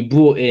 and he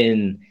brought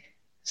in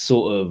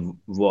sort of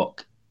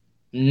rock.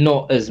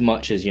 Not as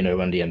much as, you know,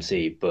 Run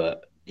DMC,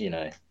 but, you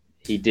know,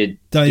 he did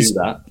do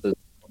that.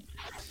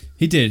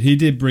 He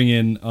did bring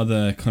in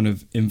other kind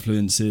of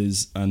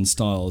influences and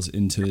styles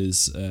into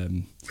his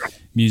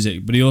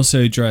music, but he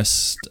also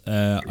addressed,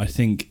 I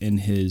think in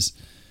his,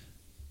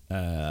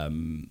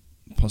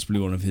 possibly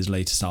one of his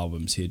latest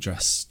albums, he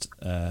addressed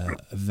a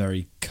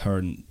very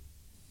current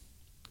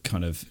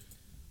kind of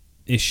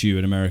issue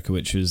in America,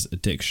 which is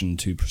addiction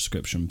to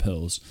prescription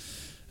pills.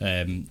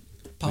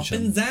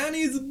 Poppin'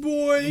 Zannies,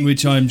 boy!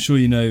 Which I'm sure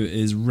you know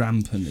is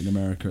rampant in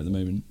America at the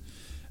moment.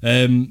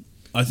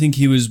 I think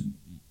he was...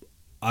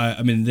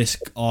 I mean, this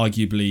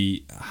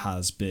arguably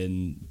has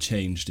been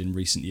changed in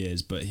recent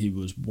years, but he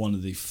was one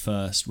of the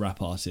first rap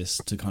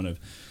artists to kind of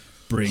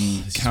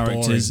bring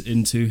characters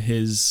into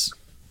his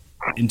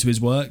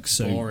work.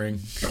 So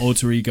boring.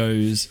 Alter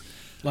Egos,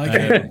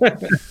 like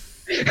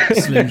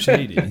Slim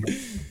Shady.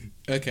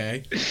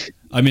 Okay.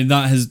 I mean,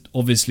 that has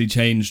obviously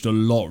changed a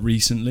lot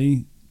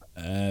recently.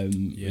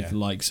 With the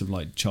likes of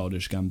like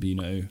Childish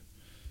Gambino.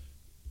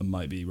 I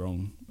might be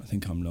wrong. I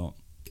think I'm not.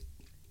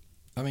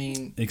 I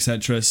mean,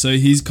 etc. So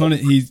he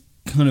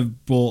kind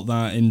of brought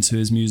that into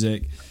his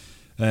music.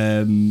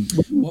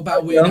 What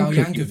about Weird Al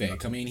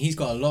Yankovic? I mean, he's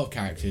got a lot of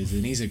characters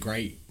and he's a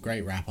great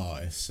rap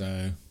artist.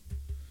 So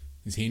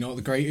is he not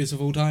the greatest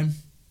of all time?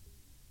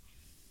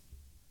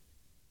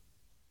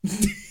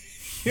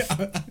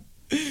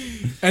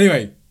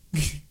 Anyway,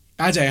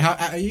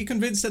 Ajay, are you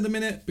convinced at the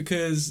minute?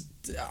 Because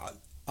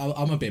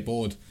I'm a bit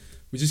bored.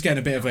 We're just getting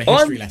a bit of a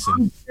history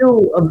lesson.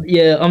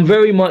 I'm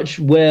very much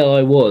where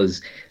I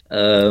was.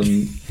 Yeah,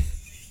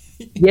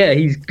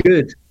 he's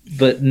good,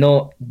 but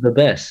not the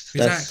best.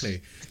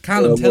 Exactly.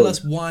 Callum, tell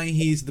us why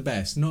he's the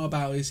best. Not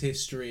about his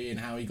history and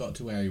how he got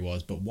to where he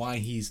was, but why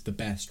he's the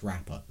best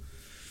rapper.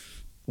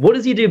 What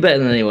does he do better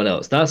than anyone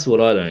else? That's what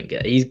I don't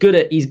get. He's good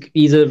at.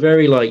 He's a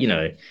very, like, you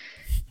know,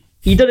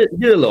 he did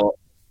a lot,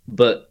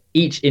 but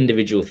each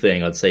individual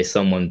thing, I'd say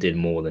someone did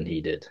more than he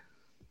did.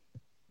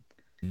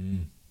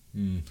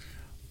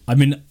 I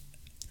mean,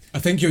 I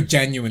think you're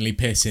genuinely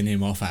pissing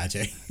him off,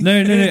 Ajay.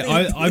 No.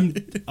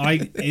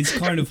 It's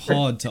kind of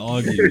hard to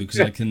argue because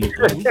I can,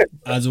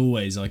 as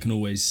always, I can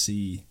always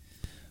see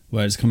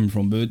where it's coming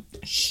from. But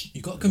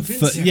you got to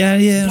convince him.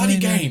 Yeah, bloody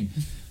game.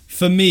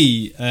 For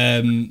me,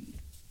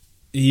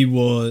 he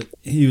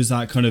was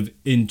that kind of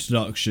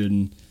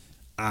introduction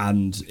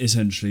and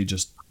essentially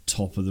just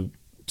top of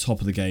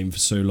the game for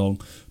so long.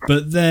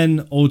 But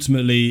then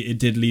ultimately, it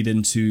did lead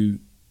into,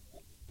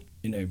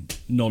 you know,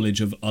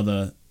 knowledge of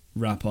other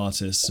rap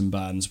artists and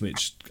bands,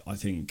 which I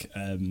think...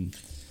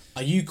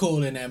 Are you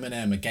calling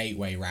Eminem a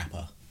gateway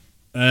rapper?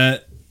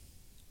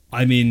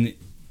 I mean,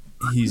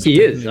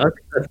 He is.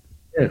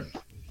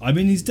 I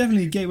mean, he's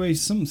definitely a gateway to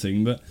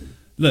something. But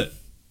look,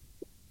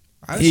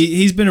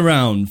 he's been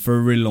around for a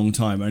really long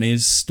time, and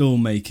he's still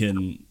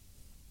making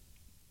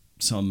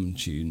some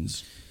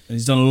tunes. And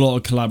he's done a lot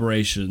of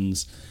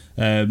collaborations.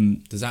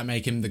 Does that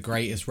make him the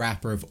greatest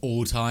rapper of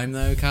all time,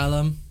 though,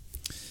 Callum?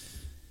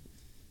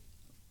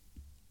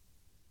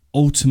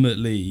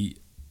 Ultimately,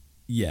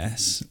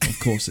 yes, of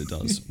course it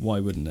does. Why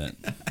wouldn't it?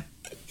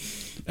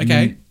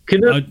 Okay.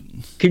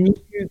 Can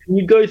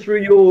you go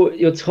through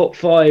your top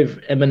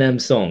 5 Eminem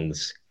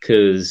songs?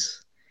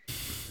 Because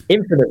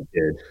Infinite's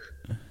good,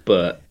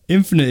 but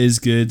Infinite is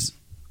good.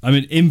 I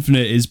mean,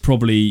 Infinite is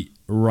probably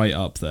right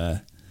up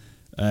there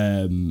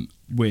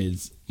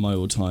with my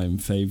all-time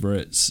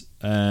favourites.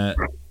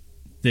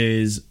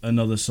 There's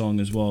another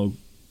song as well,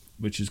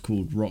 which is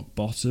called Rock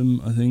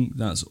Bottom. I think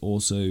that's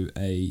also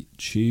a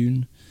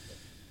tune.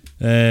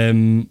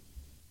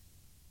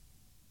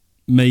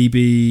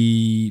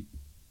 Maybe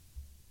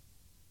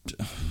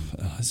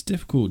it's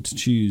difficult to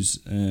choose.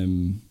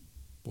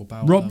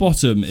 Rock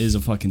Bottom is a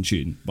fucking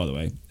tune, by the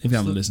way. If you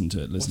haven't listened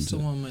to it, listen to it.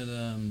 What's the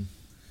one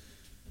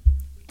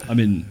with I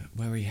mean,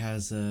 where he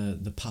has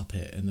the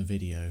puppet in the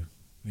video?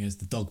 He has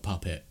the dog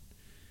puppet.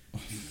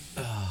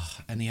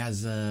 And he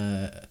has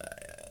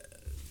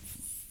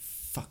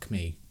fuck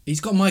me.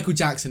 He's got Michael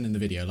Jackson in the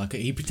video. Like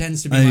he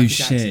pretends to be Michael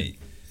Jackson. Shit.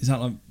 Is that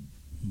like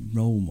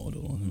role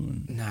model or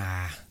something?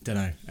 Nah, don't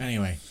know.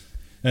 Anyway.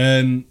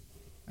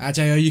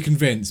 Ajay, are you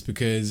convinced?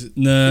 Because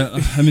no,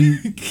 I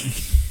mean,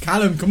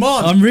 Callum, come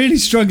on. I'm really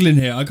struggling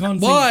here. I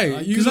can't. Why?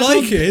 You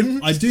like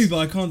him? I do, but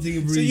I can't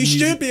think of. So you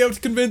should be able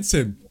to convince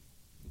him.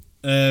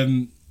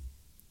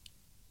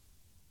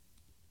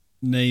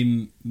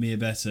 Name me a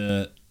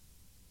better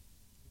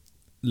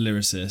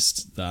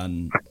lyricist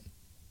than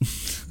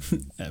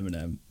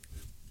Eminem.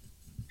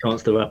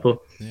 Chance the Rapper.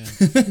 Yeah.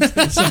 So,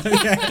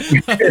 yeah,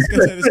 I was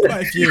gonna say there's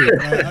quite a few.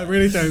 I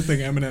really don't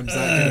think Eminem's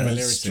that good of a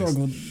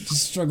lyricist.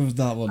 Struggle with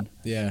that one.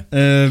 Yeah.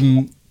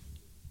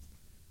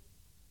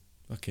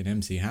 Fucking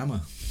MC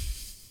Hammer.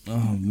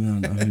 Oh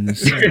man, I mean,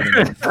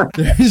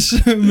 there's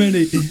so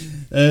many.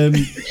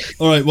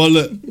 All right, well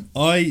look,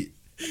 I've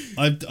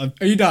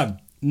Are you done?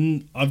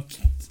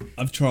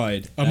 I've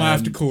tried. I might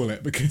have to call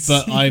it because.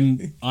 But I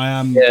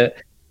am. Yeah.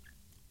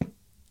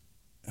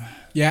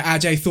 Yeah,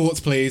 Ajay,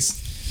 thoughts,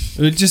 please.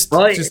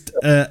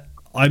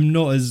 I'm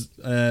not as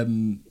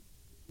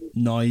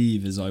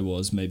naive as I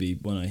was maybe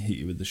when I hit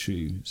you with the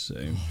shoe. So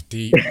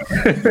deep.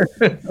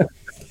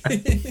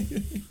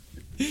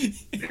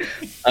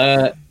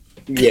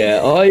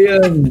 Yeah,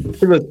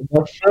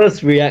 my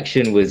first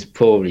reaction was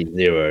probably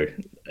 0.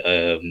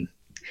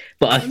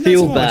 But I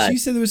feel bad. You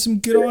said there were some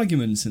good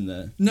arguments in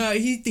there. No,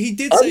 he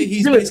did say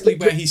he's basically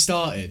where he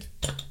started,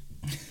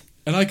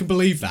 and I can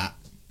believe that.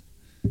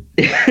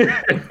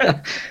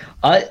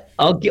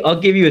 I'll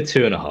give you a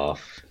 2.5.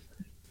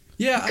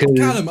 Yeah,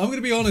 Callum, I'm going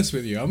to be honest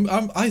with you.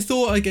 I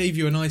thought I gave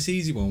you a nice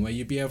easy one where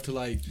you'd be able to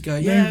like go,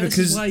 yeah, because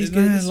this is why he's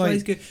good, this is why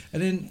he's good,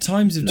 and then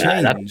times have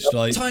changed.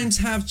 Times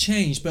have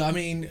changed, but I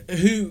mean,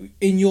 who,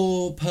 in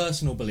your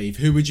personal belief,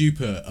 who would you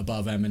put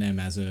above Eminem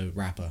as a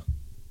rapper?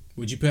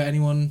 Would you put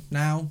anyone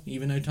now,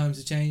 even though times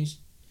have changed?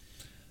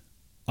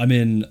 I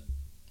mean,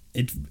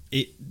 it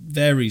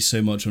varies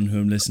so much on who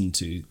I'm listening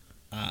to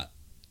at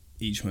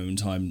each moment in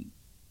time.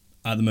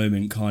 At the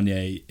moment,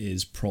 Kanye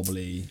is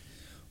probably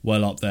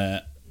well up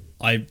there.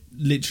 I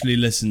literally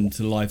listened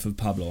to the Life of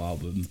Pablo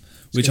album,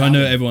 which I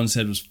know everyone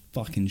said was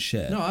fucking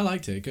shit. No, I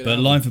liked it. But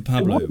Life of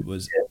Pablo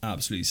was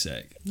absolutely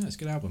sick. No, it's a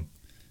good album.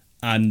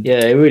 And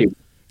yeah, it really.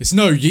 It's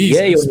no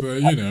Yeezus,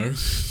 but you know.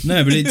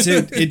 No, but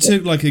it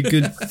took like a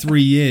good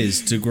 3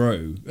 years to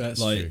grow. That's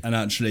true. And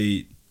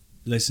actually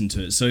listen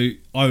to it. So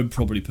I would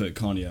probably put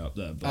Kanye up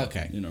there. But,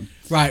 okay. You know.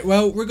 Right.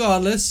 Well,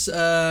 regardless,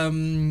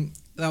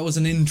 that was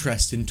an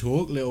interesting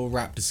talk, little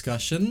rap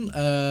discussion.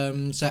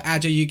 So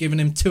Ajay, you giving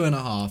him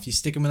 2.5? You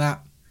sticking with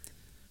that?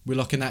 We're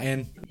locking that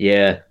in.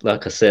 Yeah,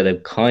 like I said,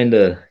 I'm kind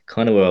of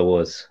where I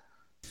was.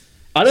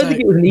 I don't think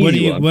it was an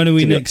easy one. When are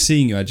we next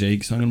seeing you, Ajay?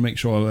 Because I'm going to make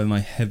sure I wear my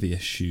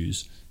heaviest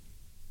shoes.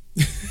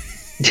 You're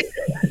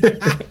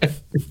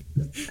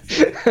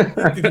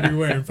gonna be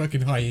wearing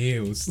fucking high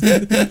heels.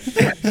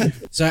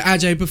 So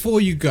Ajay,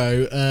 before you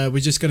go,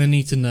 we're just gonna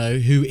need to know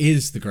who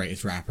is the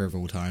greatest rapper of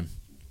all time.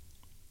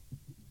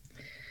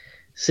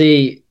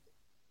 See,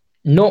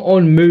 not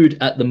on mood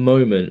at the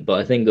moment, but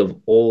I think of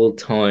all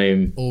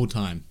time. All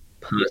time.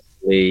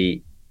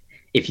 Personally,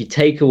 if you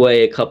take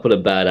away a couple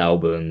of bad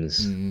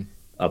albums,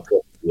 I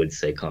probably would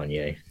say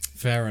Kanye.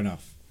 Fair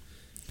enough.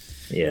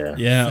 Yeah.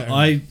 Yeah,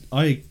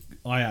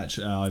 I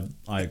actually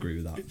I agree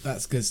with that.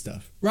 That's good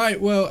stuff. Right,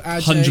 well,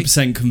 Ajay...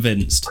 100%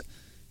 convinced.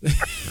 How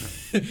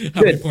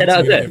many points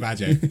are you gonna give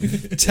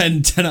Ajay?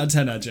 10 out of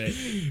 10,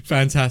 Ajay.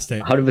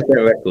 Fantastic.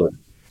 100% record.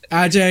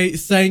 Ajay,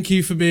 thank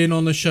you for being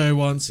on the show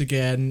once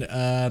again.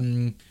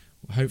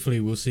 Hopefully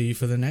we'll see you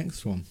for the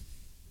next one.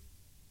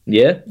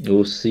 Yeah,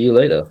 we'll see you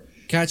later.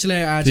 Catch you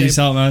later, Ajay. Peace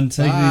out, man.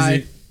 Take it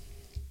easy.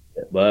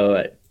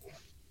 Bye.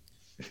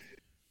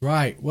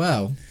 Right,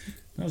 well,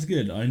 That was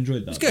good. I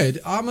enjoyed that. It's good.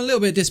 I'm a little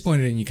bit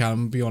disappointed in you,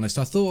 Callum, to be honest.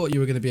 I thought you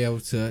were going to be able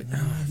to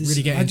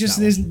really get into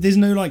that one. There's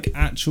no like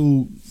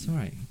actual It's all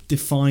right.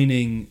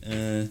 defining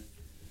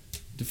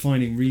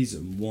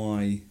reason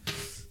why.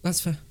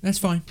 That's fair. That's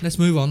fine. Let's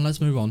move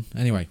on.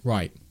 Anyway,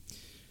 right.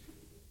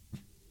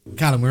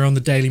 Callum, we're on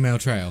the Daily Mail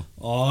trail.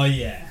 Oh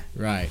yeah.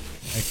 Right.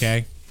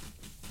 Okay.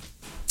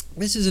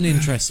 This is an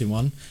interesting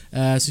one.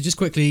 So just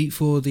quickly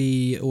for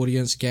the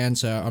audience again.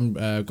 So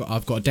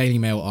I've got a Daily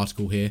Mail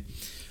article here.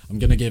 I'm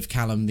going to give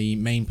Callum the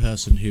main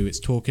person who it's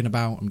talking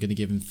about. I'm going to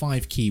give him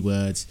 5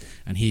 keywords,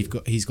 and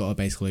he's got to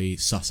basically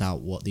suss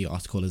out what the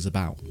article is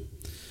about.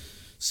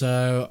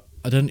 So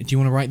do you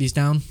want to write these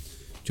down? Do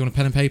you want a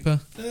pen and paper?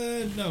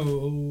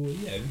 No.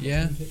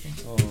 Yeah.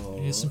 Oh,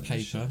 Here's some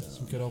paper,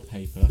 some good old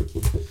paper.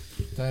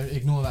 Don't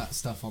ignore that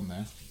stuff on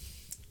there.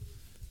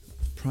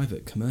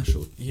 Private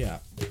commercial. Yeah.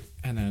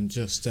 And then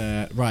just,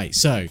 right,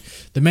 so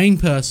the main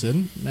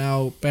person,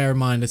 now bear in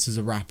mind this is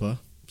a rapper,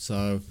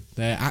 so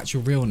their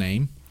actual real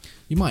name,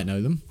 you might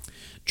know them,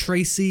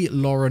 Tracy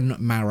Lauren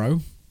Marrow.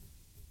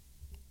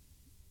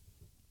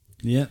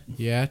 Yeah.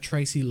 Yeah,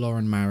 Tracy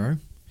Lauren Marrow.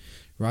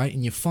 Right,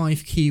 and your 5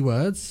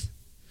 keywords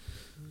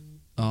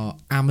are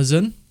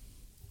Amazon,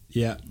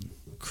 Yeah.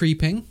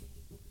 creeping,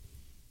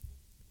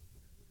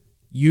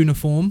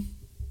 uniform,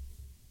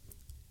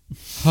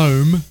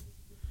 home,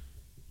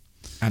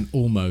 and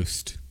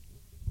almost.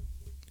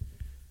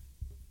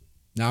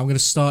 Now I'm going to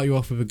start you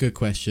off with a good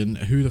question.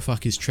 Who the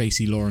fuck is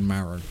Tracy Lauren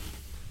Marrow?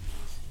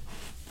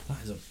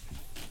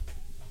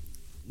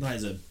 That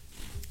is a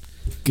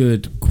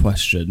good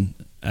question.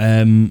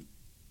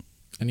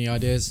 Any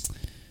ideas?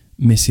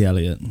 Missy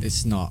Elliott.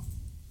 It's not.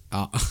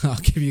 I'll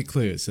give you a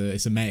clue.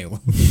 It's a male.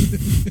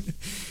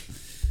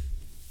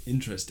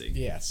 Interesting.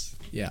 Yes.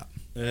 Yeah.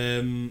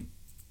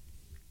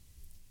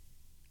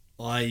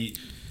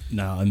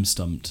 I'm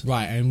stumped.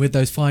 Right, and with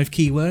those 5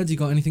 keywords, you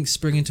got anything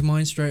springing to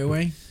mind straight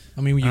away?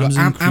 I mean, you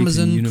Amazon, got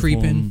Amazon, uniform.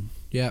 creeping.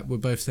 Yeah, we're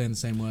both saying the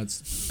same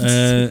words.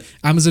 Uh,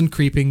 Amazon,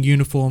 creeping,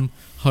 uniform,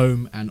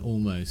 home, and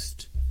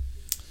almost.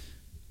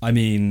 I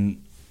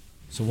mean,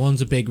 So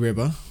one's a big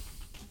ribber.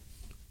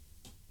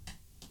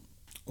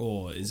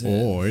 or is it?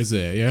 Or is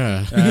it?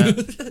 Yeah.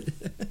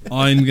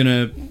 I'm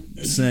gonna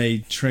say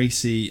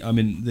Tracy. I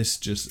mean, I'm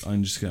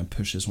just gonna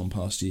push this one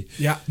past you.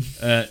 Yeah.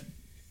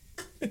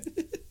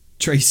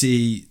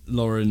 Tracy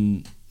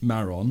Lauren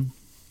Marron.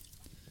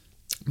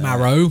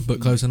 Marrow, but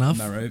close enough.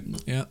 Marrow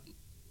Yeah.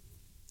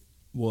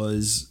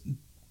 was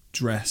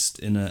dressed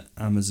in an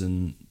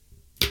Amazon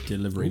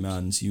delivery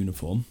man's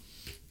uniform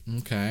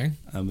Okay.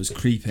 and was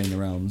creeping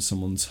around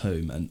someone's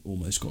home and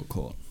almost got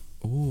caught.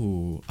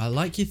 Ooh, I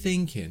like your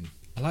thinking.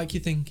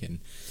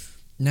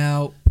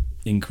 Now,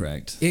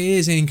 Incorrect. it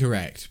is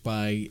incorrect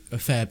by a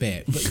fair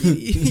bit, but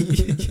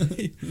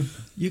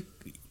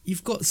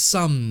you've got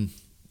some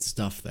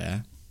stuff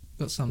there.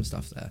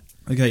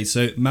 Okay,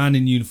 so man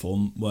in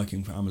uniform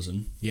working for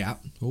Amazon Yeah.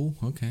 Oh,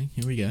 okay.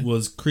 Here we go.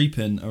 was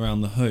creeping around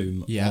the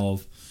home Yeah.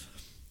 of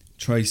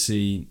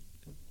Tracy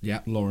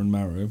Yeah. Lauren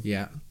Marrow.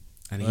 Yeah.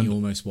 And he And-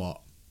 almost what?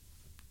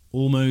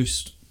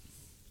 Almost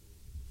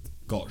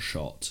got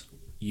shot.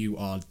 You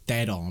are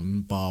dead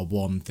on bar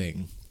one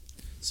thing.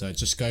 So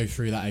just go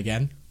through that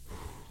again.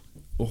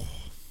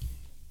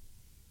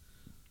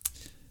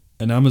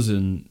 An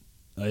Amazon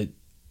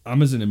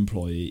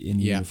employee in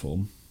Yeah.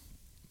 uniform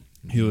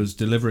who was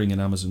delivering an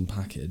Amazon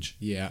package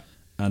Yeah.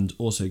 and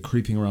also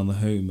creeping around the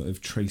home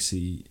of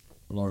Tracy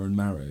Lauren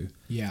Marrow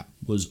Yeah.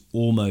 was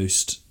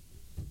almost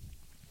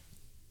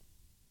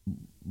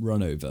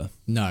run over,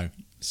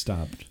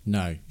 stabbed.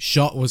 No.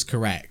 Shot was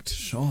correct.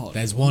 Shot.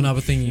 There's one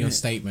other thing in your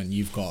statement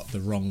you've got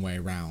the wrong way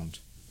round.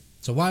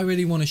 So why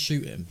really want to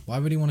shoot him? Why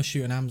really want to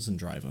shoot an Amazon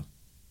driver?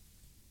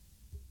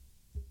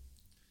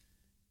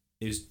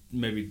 It was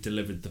maybe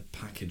delivered the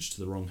package to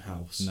the wrong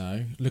house.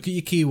 No. Look at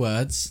your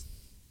keywords.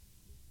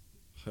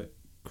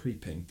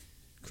 Creeping.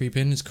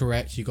 Creeping is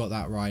correct. You got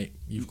that right.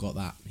 You've got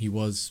that. He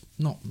was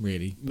not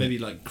really. but- Maybe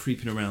like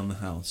creeping around the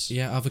house.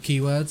 Yeah, other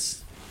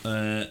keywords?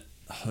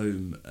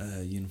 Home,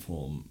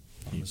 uniform,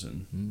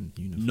 Amazon.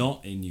 Uniform.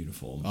 Not in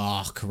uniform.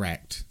 Ah,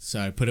 correct.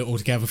 So put it all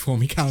together for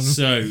me, Callum.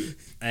 So,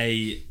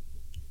 a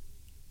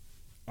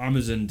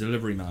Amazon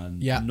delivery man,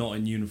 Yeah. not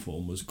in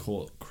uniform, was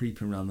caught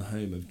creeping around the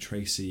home of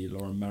Tracy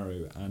Lauren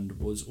Marrow and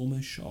was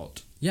almost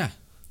shot. Yeah.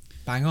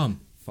 Bang on.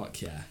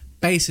 Fuck yeah.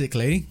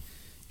 Basically,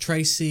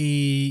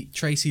 Tracy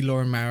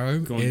Lauren Marrow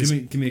Go on, is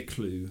give me a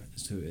clue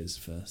as to who it is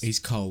first. he's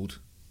cold.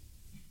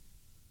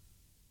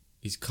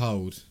 He's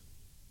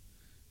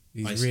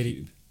Ice really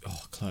Cube.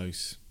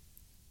 close.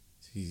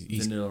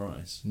 He's Vanilla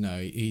Ice. no,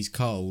 he's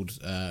cold.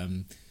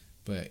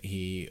 But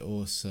he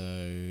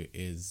also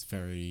is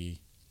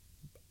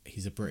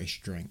he's a British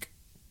drink.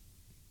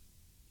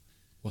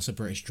 What's a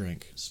British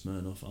drink?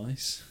 Smirnoff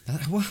Ice.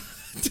 What?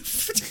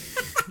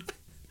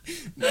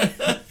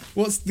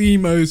 What's the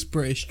most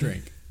British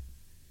drink?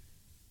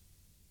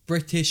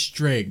 British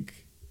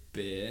drink.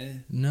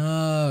 Beer.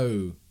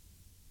 No.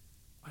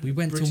 We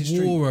went British to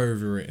drink. war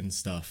over it and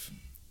stuff.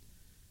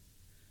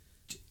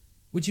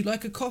 Would you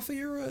like a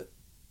coffee or a...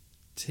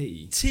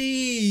 tea.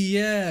 Tea,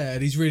 yeah,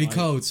 and he's really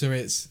cold, so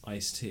it's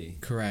Iced tea.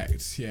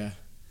 correct. Yeah,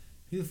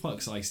 Who the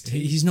fuck's iced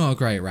tea? he's not a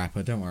great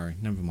rapper. Don't worry,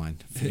 never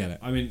mind. Forget it.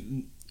 I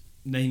mean,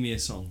 name me a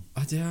song.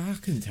 I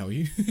couldn't tell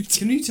you.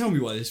 Can you tell me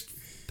why this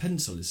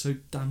pencil is so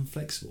damn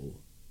flexible?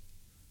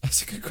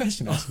 That's a good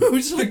question. I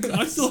was like,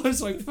 I thought I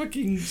was like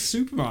fucking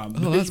Superman.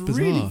 Oh, that's it's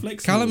bizarre. really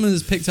flexible. Callum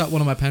has picked up one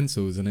of my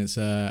pencils, and it's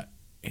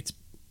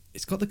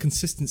got the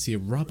consistency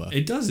of rubber.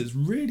 It does. It's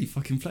really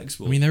fucking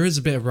flexible. I mean, there is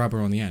a bit of rubber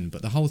on the end,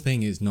 but the whole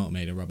thing is not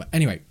made of rubber.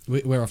 Anyway,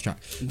 we're off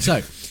track.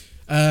 So,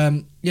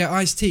 yeah,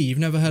 iced tea. You've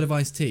never heard of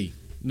iced tea?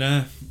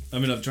 nah. I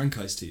mean, I've drank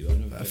iced tea. But I've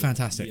never had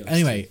Fantastic. the iced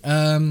Anyway,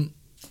 tea.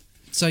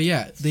 so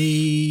yeah,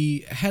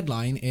 the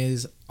headline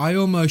is "I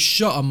almost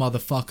shot a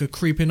motherfucker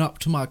creeping up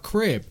to my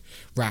crib,"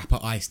 rapper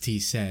Ice-T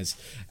says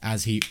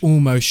as he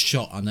almost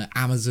shot an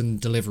Amazon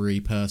delivery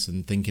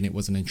person thinking it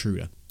was an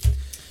intruder.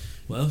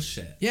 Well,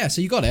 shit. Yeah,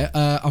 so you got it.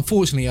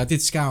 Unfortunately, I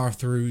did scour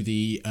through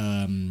the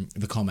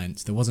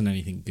comments. There wasn't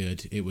anything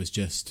good. It was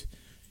just,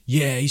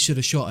 yeah, he should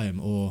have shot him,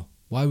 or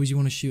why would you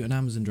want to shoot an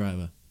Amazon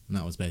driver? And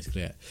that was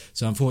basically it.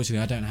 So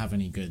unfortunately, I don't have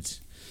any good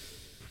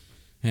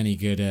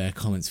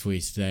comments for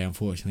you today.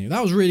 Unfortunately,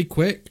 that was really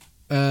quick.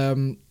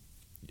 You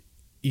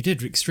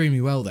did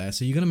extremely well there.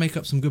 So you're going to make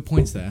up some good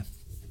points there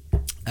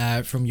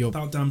from your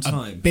About damn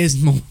time.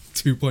 abysmal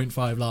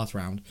 2.5 last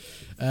round.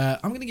 I'm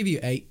going to give you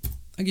 8.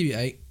 I'll give you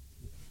 8.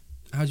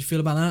 How do you feel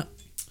about that?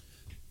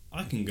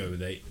 I can go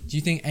with 8. Do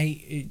you think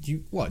 8? Do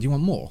you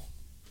want more?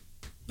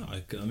 No,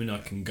 I mean, I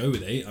can go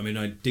with 8. I mean,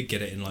 I did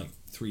get it in like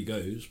 3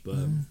 goes, but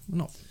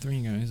Not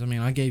 3 goes. I mean,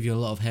 I gave you a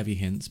lot of heavy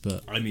hints,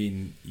 but I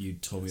mean, you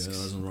told me that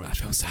I was on the right I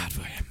feel track. sad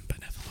for him, but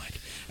never mind.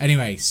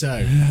 Anyway,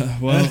 so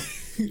Well,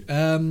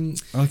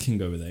 I can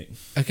go with 8.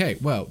 okay,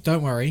 well,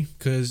 don't worry,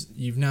 because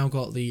you've now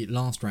got the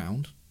last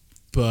round,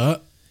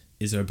 but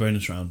Is there a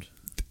bonus round?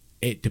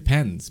 it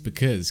depends,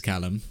 because,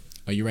 Callum,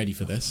 are you ready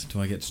for this? Do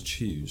I get to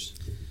choose?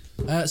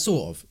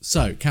 Sort of.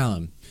 So,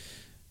 Callum,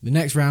 the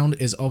next round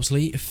is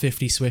obviously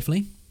 50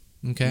 swiftly.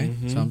 Okay,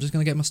 so I'm just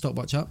going to get my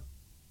stopwatch up.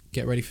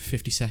 Get ready for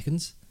 50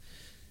 seconds.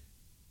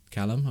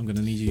 Callum, I'm going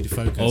to need you to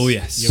focus. Oh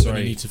yes, You're sorry.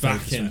 going to need to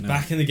focus right now.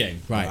 Back in the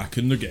game. Right. Back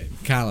in the game.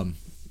 Callum.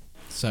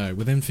 So,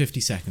 within 50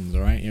 seconds,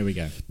 all right? Here we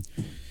go.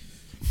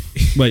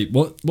 Wait,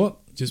 what?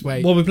 Just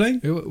wait. What are we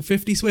playing?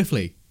 50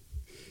 swiftly.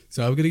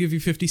 So, I'm going to give you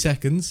 50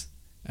 seconds,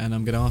 and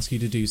I'm going to ask you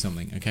to do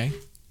something, okay?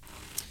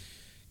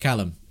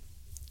 Callum,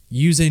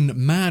 using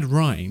mad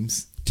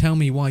rhymes, tell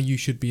me why you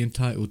should be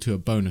entitled to a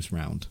bonus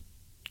round.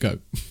 Go.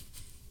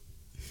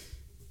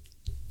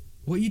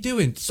 What are you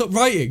doing? Stop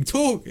writing.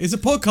 Talk. It's a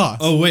podcast.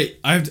 Oh wait,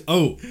 I have to.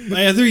 Oh,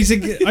 I thought you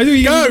said. I thought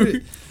you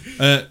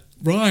Go.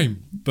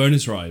 Rhyme.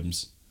 bonus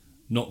rhymes,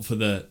 not for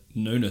the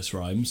nonus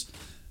rhymes.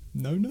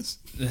 Nonus?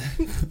 I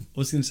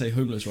was going to say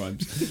homeless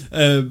rhymes.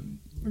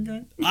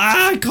 Okay.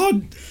 I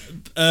can't.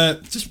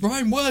 Just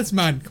rhyme words,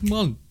 man. Come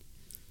on.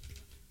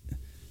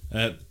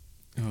 You're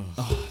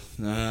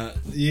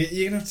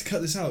gonna have to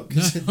cut this out.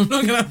 No, 'cause I'm not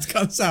going to have to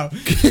cut this out.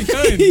 Keep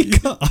going.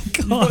 You've got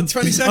 20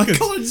 seconds. I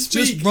can't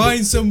speak. Just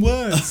rhyme some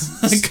words.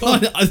 I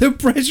can't. The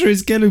pressure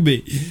is killing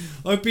me.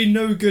 I've been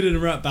no good in a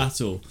rap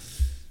battle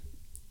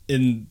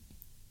in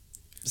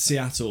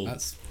Seattle.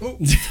 That's... Oh.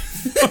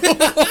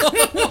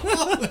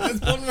 That's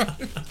one rhyme.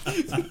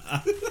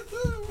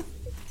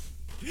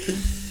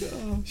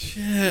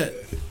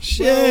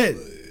 Shit.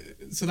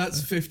 So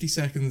that's 50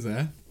 seconds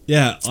there.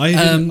 Yeah, I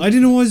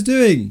didn't know what I was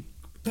doing.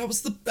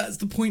 That's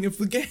the point of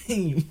the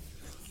game.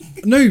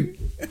 No,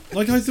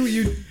 like I thought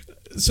you.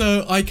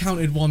 So I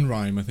counted one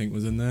rhyme, I think,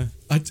 was in there.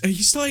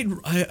 He's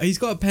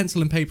got a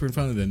pencil and paper in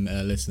front of him,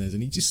 listeners,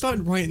 and he just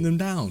started writing them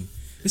down.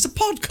 It's a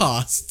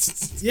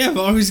podcast. Yeah,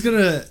 but I was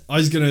gonna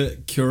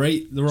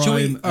curate the Shall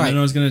we- rhyme, and alright. then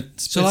I was gonna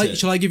split it.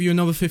 Shall I give you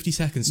another 50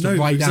 seconds to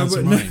write because down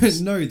some no,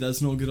 rhymes? no,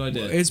 that's not a good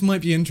idea. It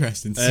might be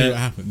interesting to see what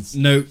happens.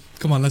 No,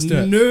 Come on, let's do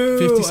it. no,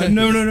 50 seconds.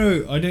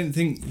 no. I don't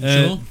think.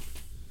 Sure?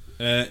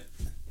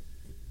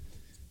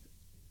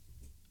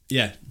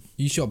 Yeah,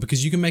 You sure?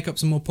 Because you can make up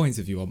some more points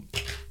if you want.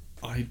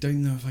 I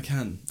don't know if I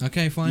can.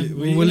 Okay, fine. You-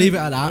 We'll leave it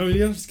at that. Oh,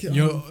 you have to get-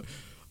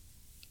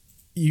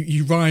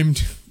 You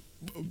rhymed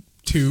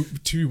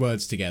two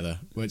words together,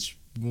 which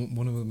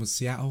one of them was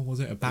Seattle, was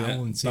it? A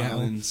battle in Seattle?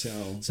 Battle in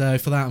Seattle. So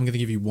for that, I'm going to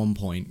give you 1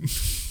 point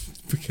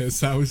because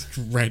that was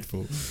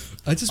dreadful.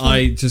 I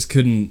just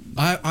couldn't.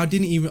 I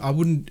didn't even.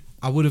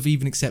 I would have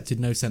even accepted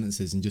no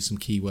sentences and just some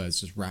keywords,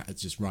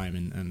 just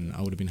rhyming, and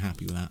I would have been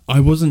happy with that. I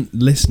wasn't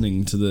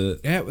listening to the.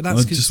 Yeah, but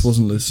that's I just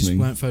wasn't you just listening.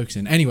 weren't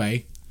focusing.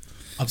 Anyway,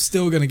 I'm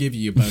still going to give you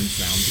your bonus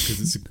round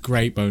because it's a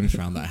great bonus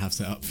round that I have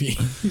set up for you.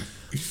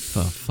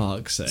 For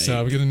fuck's sake. So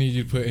I'm going to need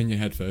you to put in your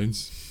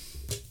headphones.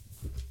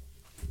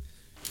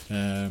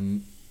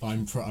 I'm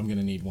going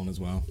to need one as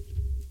well.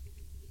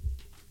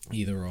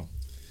 Either or.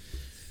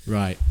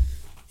 Right.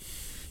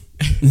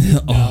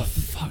 Oh, for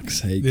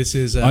fuck's sake. This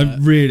is. I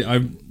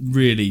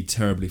really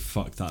terribly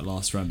fucked that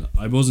last round.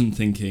 I wasn't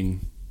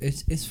thinking.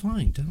 It's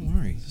fine. Don't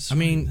worry. It's I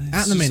mean, fine. at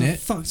It's the just, minute, I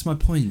fucked my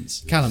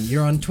points. Callum,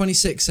 you're on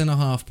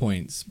 26.5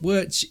 points,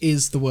 which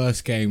is the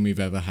worst game we've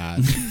ever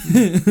had.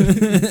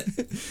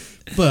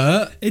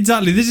 But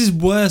Exactly. This is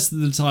worse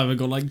than the time I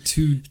got like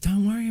 2.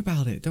 don't worry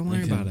about it. Don't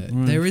worry Okay, about it.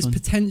 alright, There is fine.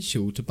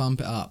 potential to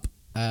bump it up.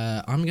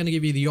 I'm going to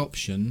give you the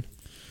option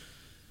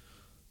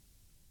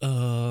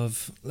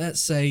of,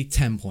 let's say,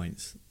 10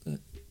 points.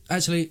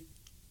 Actually,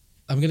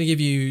 I'm going to give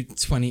you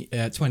 20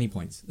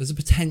 points. There's a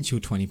potential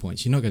 20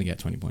 points. You're not going to get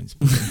 20 points.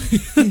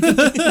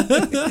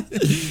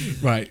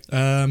 Right.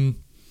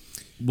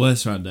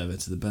 Worst round ever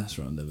to the best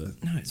round ever.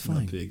 No, it's fine.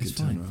 That'd be a It's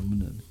good fine. turnaround,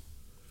 wouldn't it?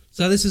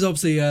 So this has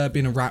obviously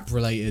been a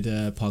rap-related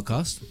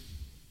podcast.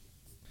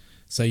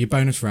 So your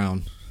bonus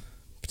round,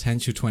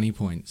 potential 20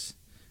 points.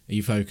 Are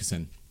you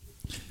focusing?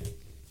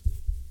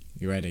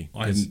 You ready?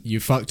 'Cause you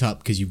fucked up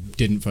because you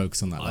didn't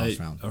focus on that last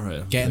round. All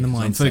right. Get in the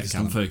mindset, I'm focused.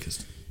 Callum. I'm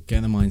focused.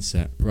 Get in the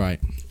mindset. Right.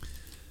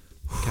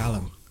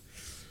 Callum.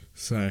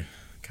 So,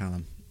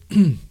 Callum.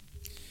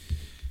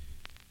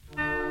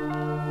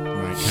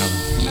 Right,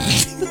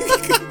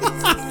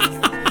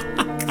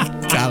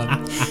 Callum.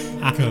 Callum.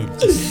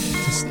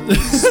 Just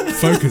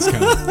focus,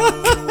 Callum.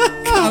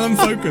 Callum,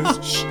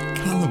 focus. Shh.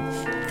 Callum.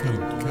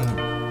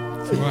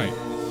 It's alright.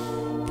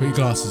 Put your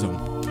glasses on.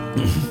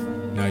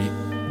 Now you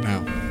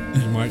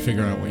might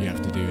figure out what you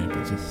have to do here,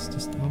 but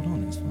just hold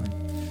on, it's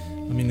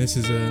fine. I mean, this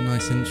is a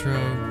nice intro.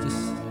 Just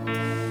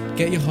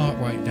get your heart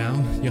rate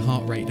down.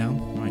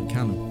 Right,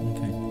 Callum.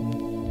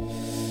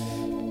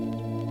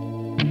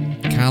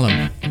 Okay.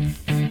 Callum.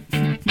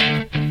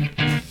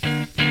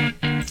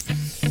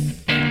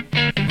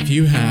 If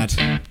you had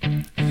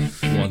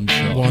one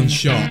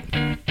shot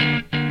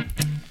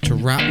to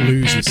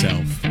lose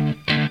yourself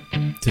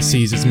to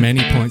seize as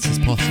many points as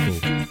possible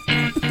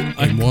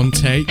in one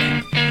take,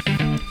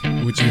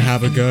 would you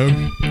have a go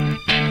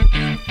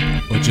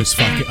or just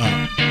fuck it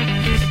up?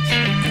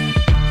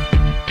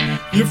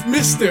 You've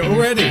missed it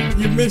already.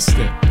 You've missed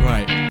it.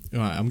 Right.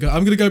 I'm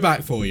gonna go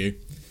back for you.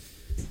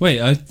 Wait,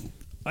 I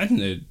didn't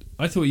know.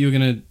 I thought you were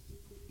gonna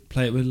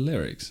play it with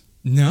lyrics.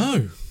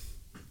 No,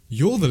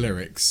 you're the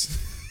lyrics.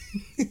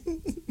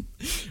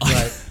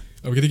 Right.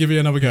 I'm gonna give you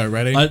another go.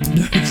 Ready? No,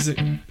 'cause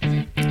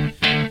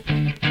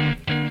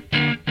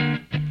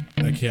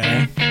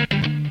Okay.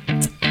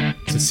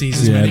 To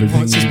seize as many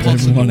points as everything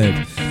possible. wanted.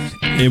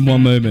 In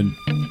one moment,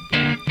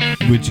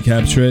 would you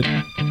capture it,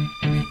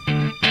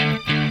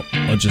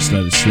 or just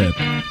let it slip?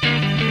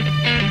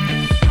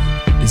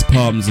 His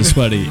palms are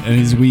sweaty and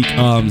his weak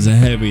arms are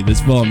heavy.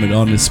 There's vomit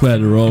on his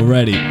sweater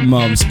already.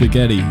 Mom's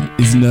spaghetti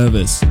is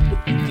nervous.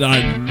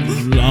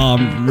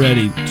 I'm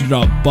ready to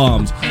drop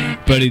bombs,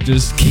 but he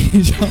just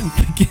keeps on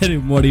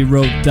forgetting what he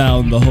wrote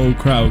down. The whole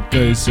crowd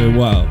goes so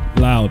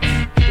loud.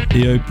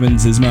 He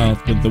opens his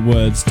mouth, but the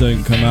words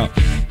don't come out.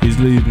 He's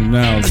leaving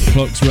now. The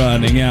clock's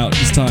running out.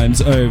 His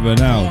time's over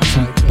now.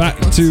 Back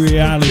to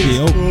reality.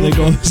 Oh, they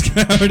got this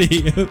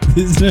clarity.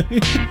 There's no.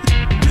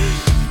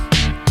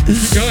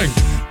 Keep going.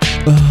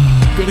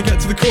 Gotta get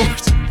to the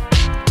court.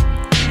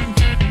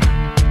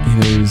 He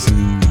knows.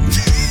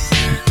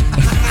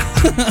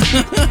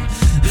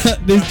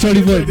 This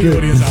 20 Put point the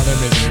audience out their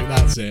misery.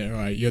 That's it. All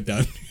right, you're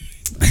done.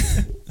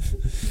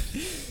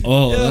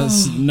 Oh,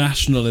 that's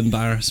national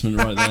embarrassment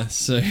right there.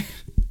 So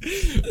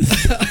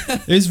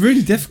it's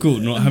really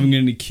difficult not having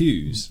any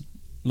cues.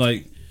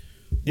 Like,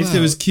 if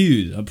there was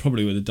cues, I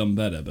probably would have done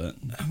better. But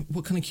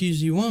What kind of cues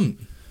do you want?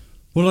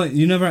 well, like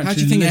you never actually. How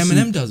do you think listen-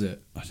 Eminem does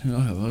it? I don't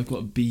know. I've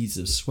got beads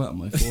of sweat on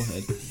my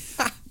forehead.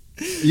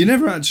 You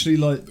never actually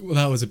like. Well,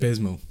 that was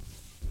abysmal.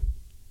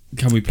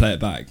 Can we play it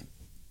back?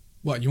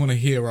 What, you want to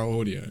hear our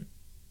audio?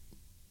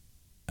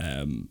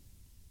 No,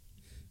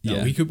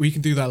 Yeah, we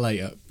can do that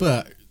later.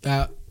 But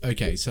that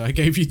okay. So I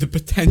gave you the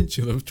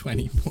potential of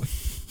 20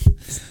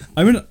 points.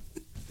 I mean,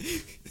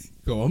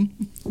 Go on.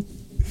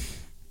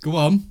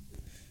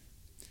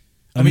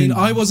 I mean,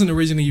 I wasn't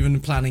originally even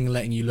planning on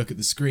letting you look at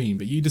the screen,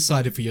 but you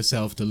decided for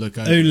yourself to look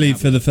over. only and have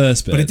for a- the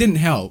first bit. But it didn't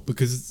help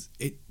because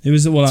it It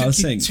was all out took of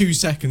you sync. 2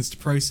 seconds to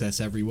process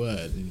every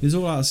word. It was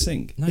all out of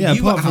sync. No, yeah,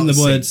 you were apart from out the of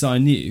sync. words I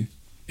knew,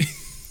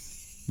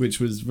 which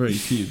was very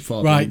few.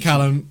 Right,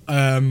 Callum.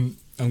 I'm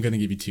going to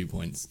give you 2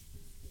 points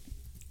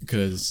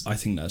because I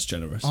think that's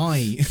generous.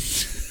 I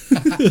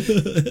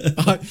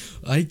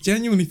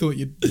genuinely thought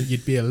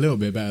you'd be a little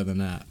bit better than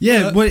that.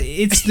 Yeah, well,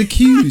 it's the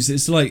cues.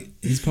 It's like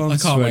his palms I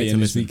can't sweaty wait to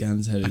and his listen. weak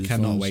hands heavy. I his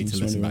cannot palms wait to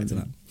sweaty listen back to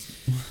already.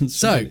 that.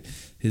 So,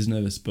 he's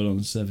nervous, but on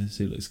the surface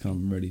he looks calm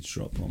and ready to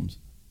drop bombs.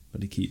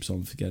 But he keeps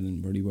on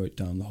forgetting what he wrote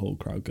down. The whole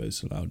crowd goes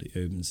so loud he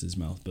opens his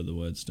mouth, but the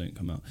words don't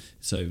come out.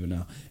 It's over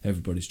now.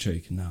 Everybody's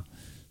choking now.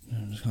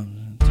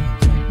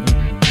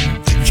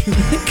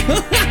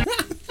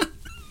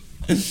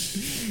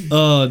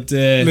 Oh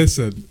dear.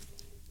 listen,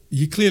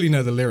 you clearly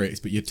know the lyrics,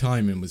 but your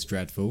timing was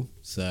dreadful.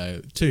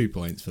 So 2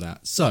 points for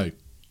that. So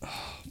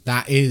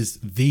that is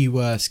the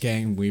worst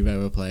game we've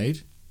ever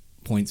played,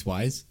 points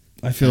wise.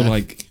 I feel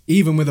like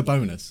even with a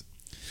bonus.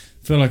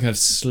 I've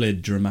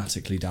slid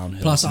dramatically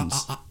downhill. Plus,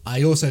 since.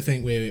 I also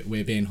think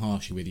we're being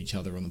harsher with each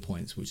other on the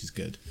points, which is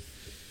good.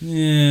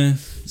 Yeah.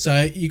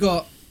 So you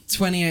got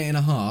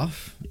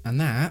 28.5, and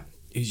that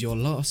is your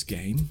last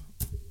game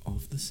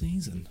of the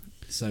season.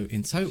 So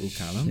in total,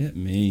 Callum, Shit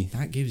me.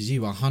 that gives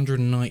you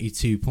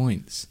 192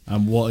 points.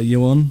 And what are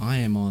you on? I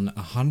am on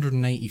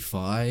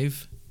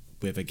 185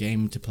 with a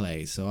game to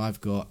play. So I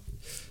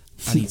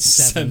need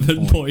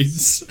 7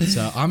 points.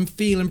 So I'm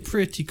feeling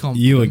pretty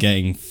confident. You are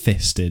getting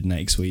fisted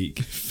next week.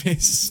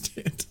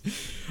 Fisted.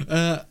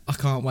 I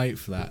can't wait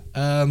for that.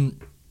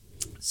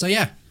 So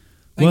yeah,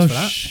 thanks for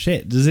that.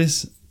 Shit. Does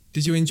this?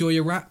 Did you enjoy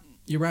your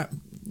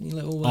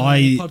little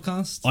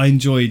podcast? I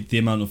enjoyed the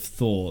amount of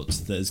thought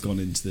that has gone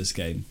into this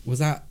game. Was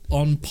that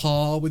on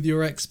par with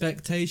your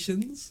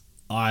expectations?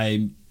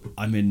 I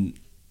mean,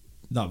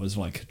 that was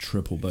like a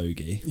triple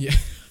bogey. Yeah.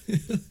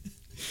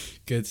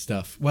 Good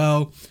stuff.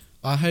 Well,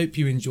 I hope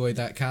you enjoyed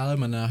that,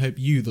 Callum, and I hope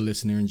you, the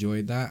listener,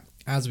 enjoyed that.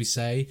 As we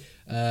say,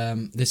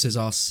 this is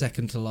our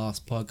second to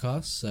last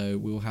podcast, so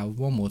we'll have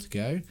one more to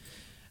go.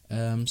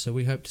 So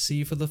we hope to see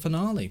you for the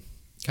finale.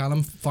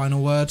 Callum,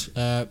 final word.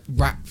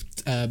 Wrap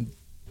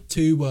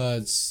 2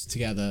 words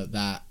together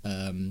that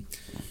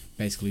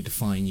basically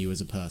define you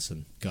as a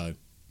person. Go.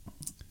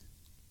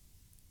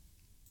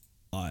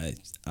 I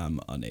am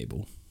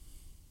unable.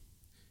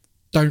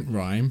 Don't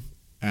rhyme.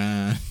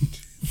 And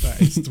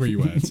that is 3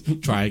 words.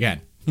 Try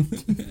again.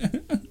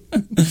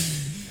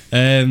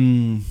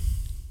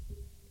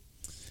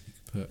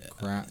 Put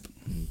crap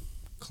and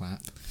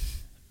clap.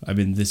 I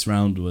mean, this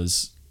round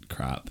was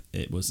crap.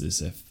 It was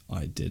as if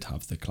I did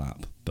have the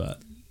clap,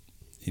 but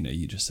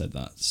you just said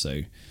that,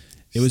 so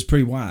it was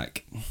pretty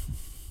whack.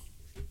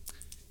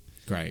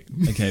 Great.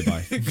 Okay,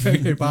 bye.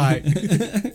 Okay, bye.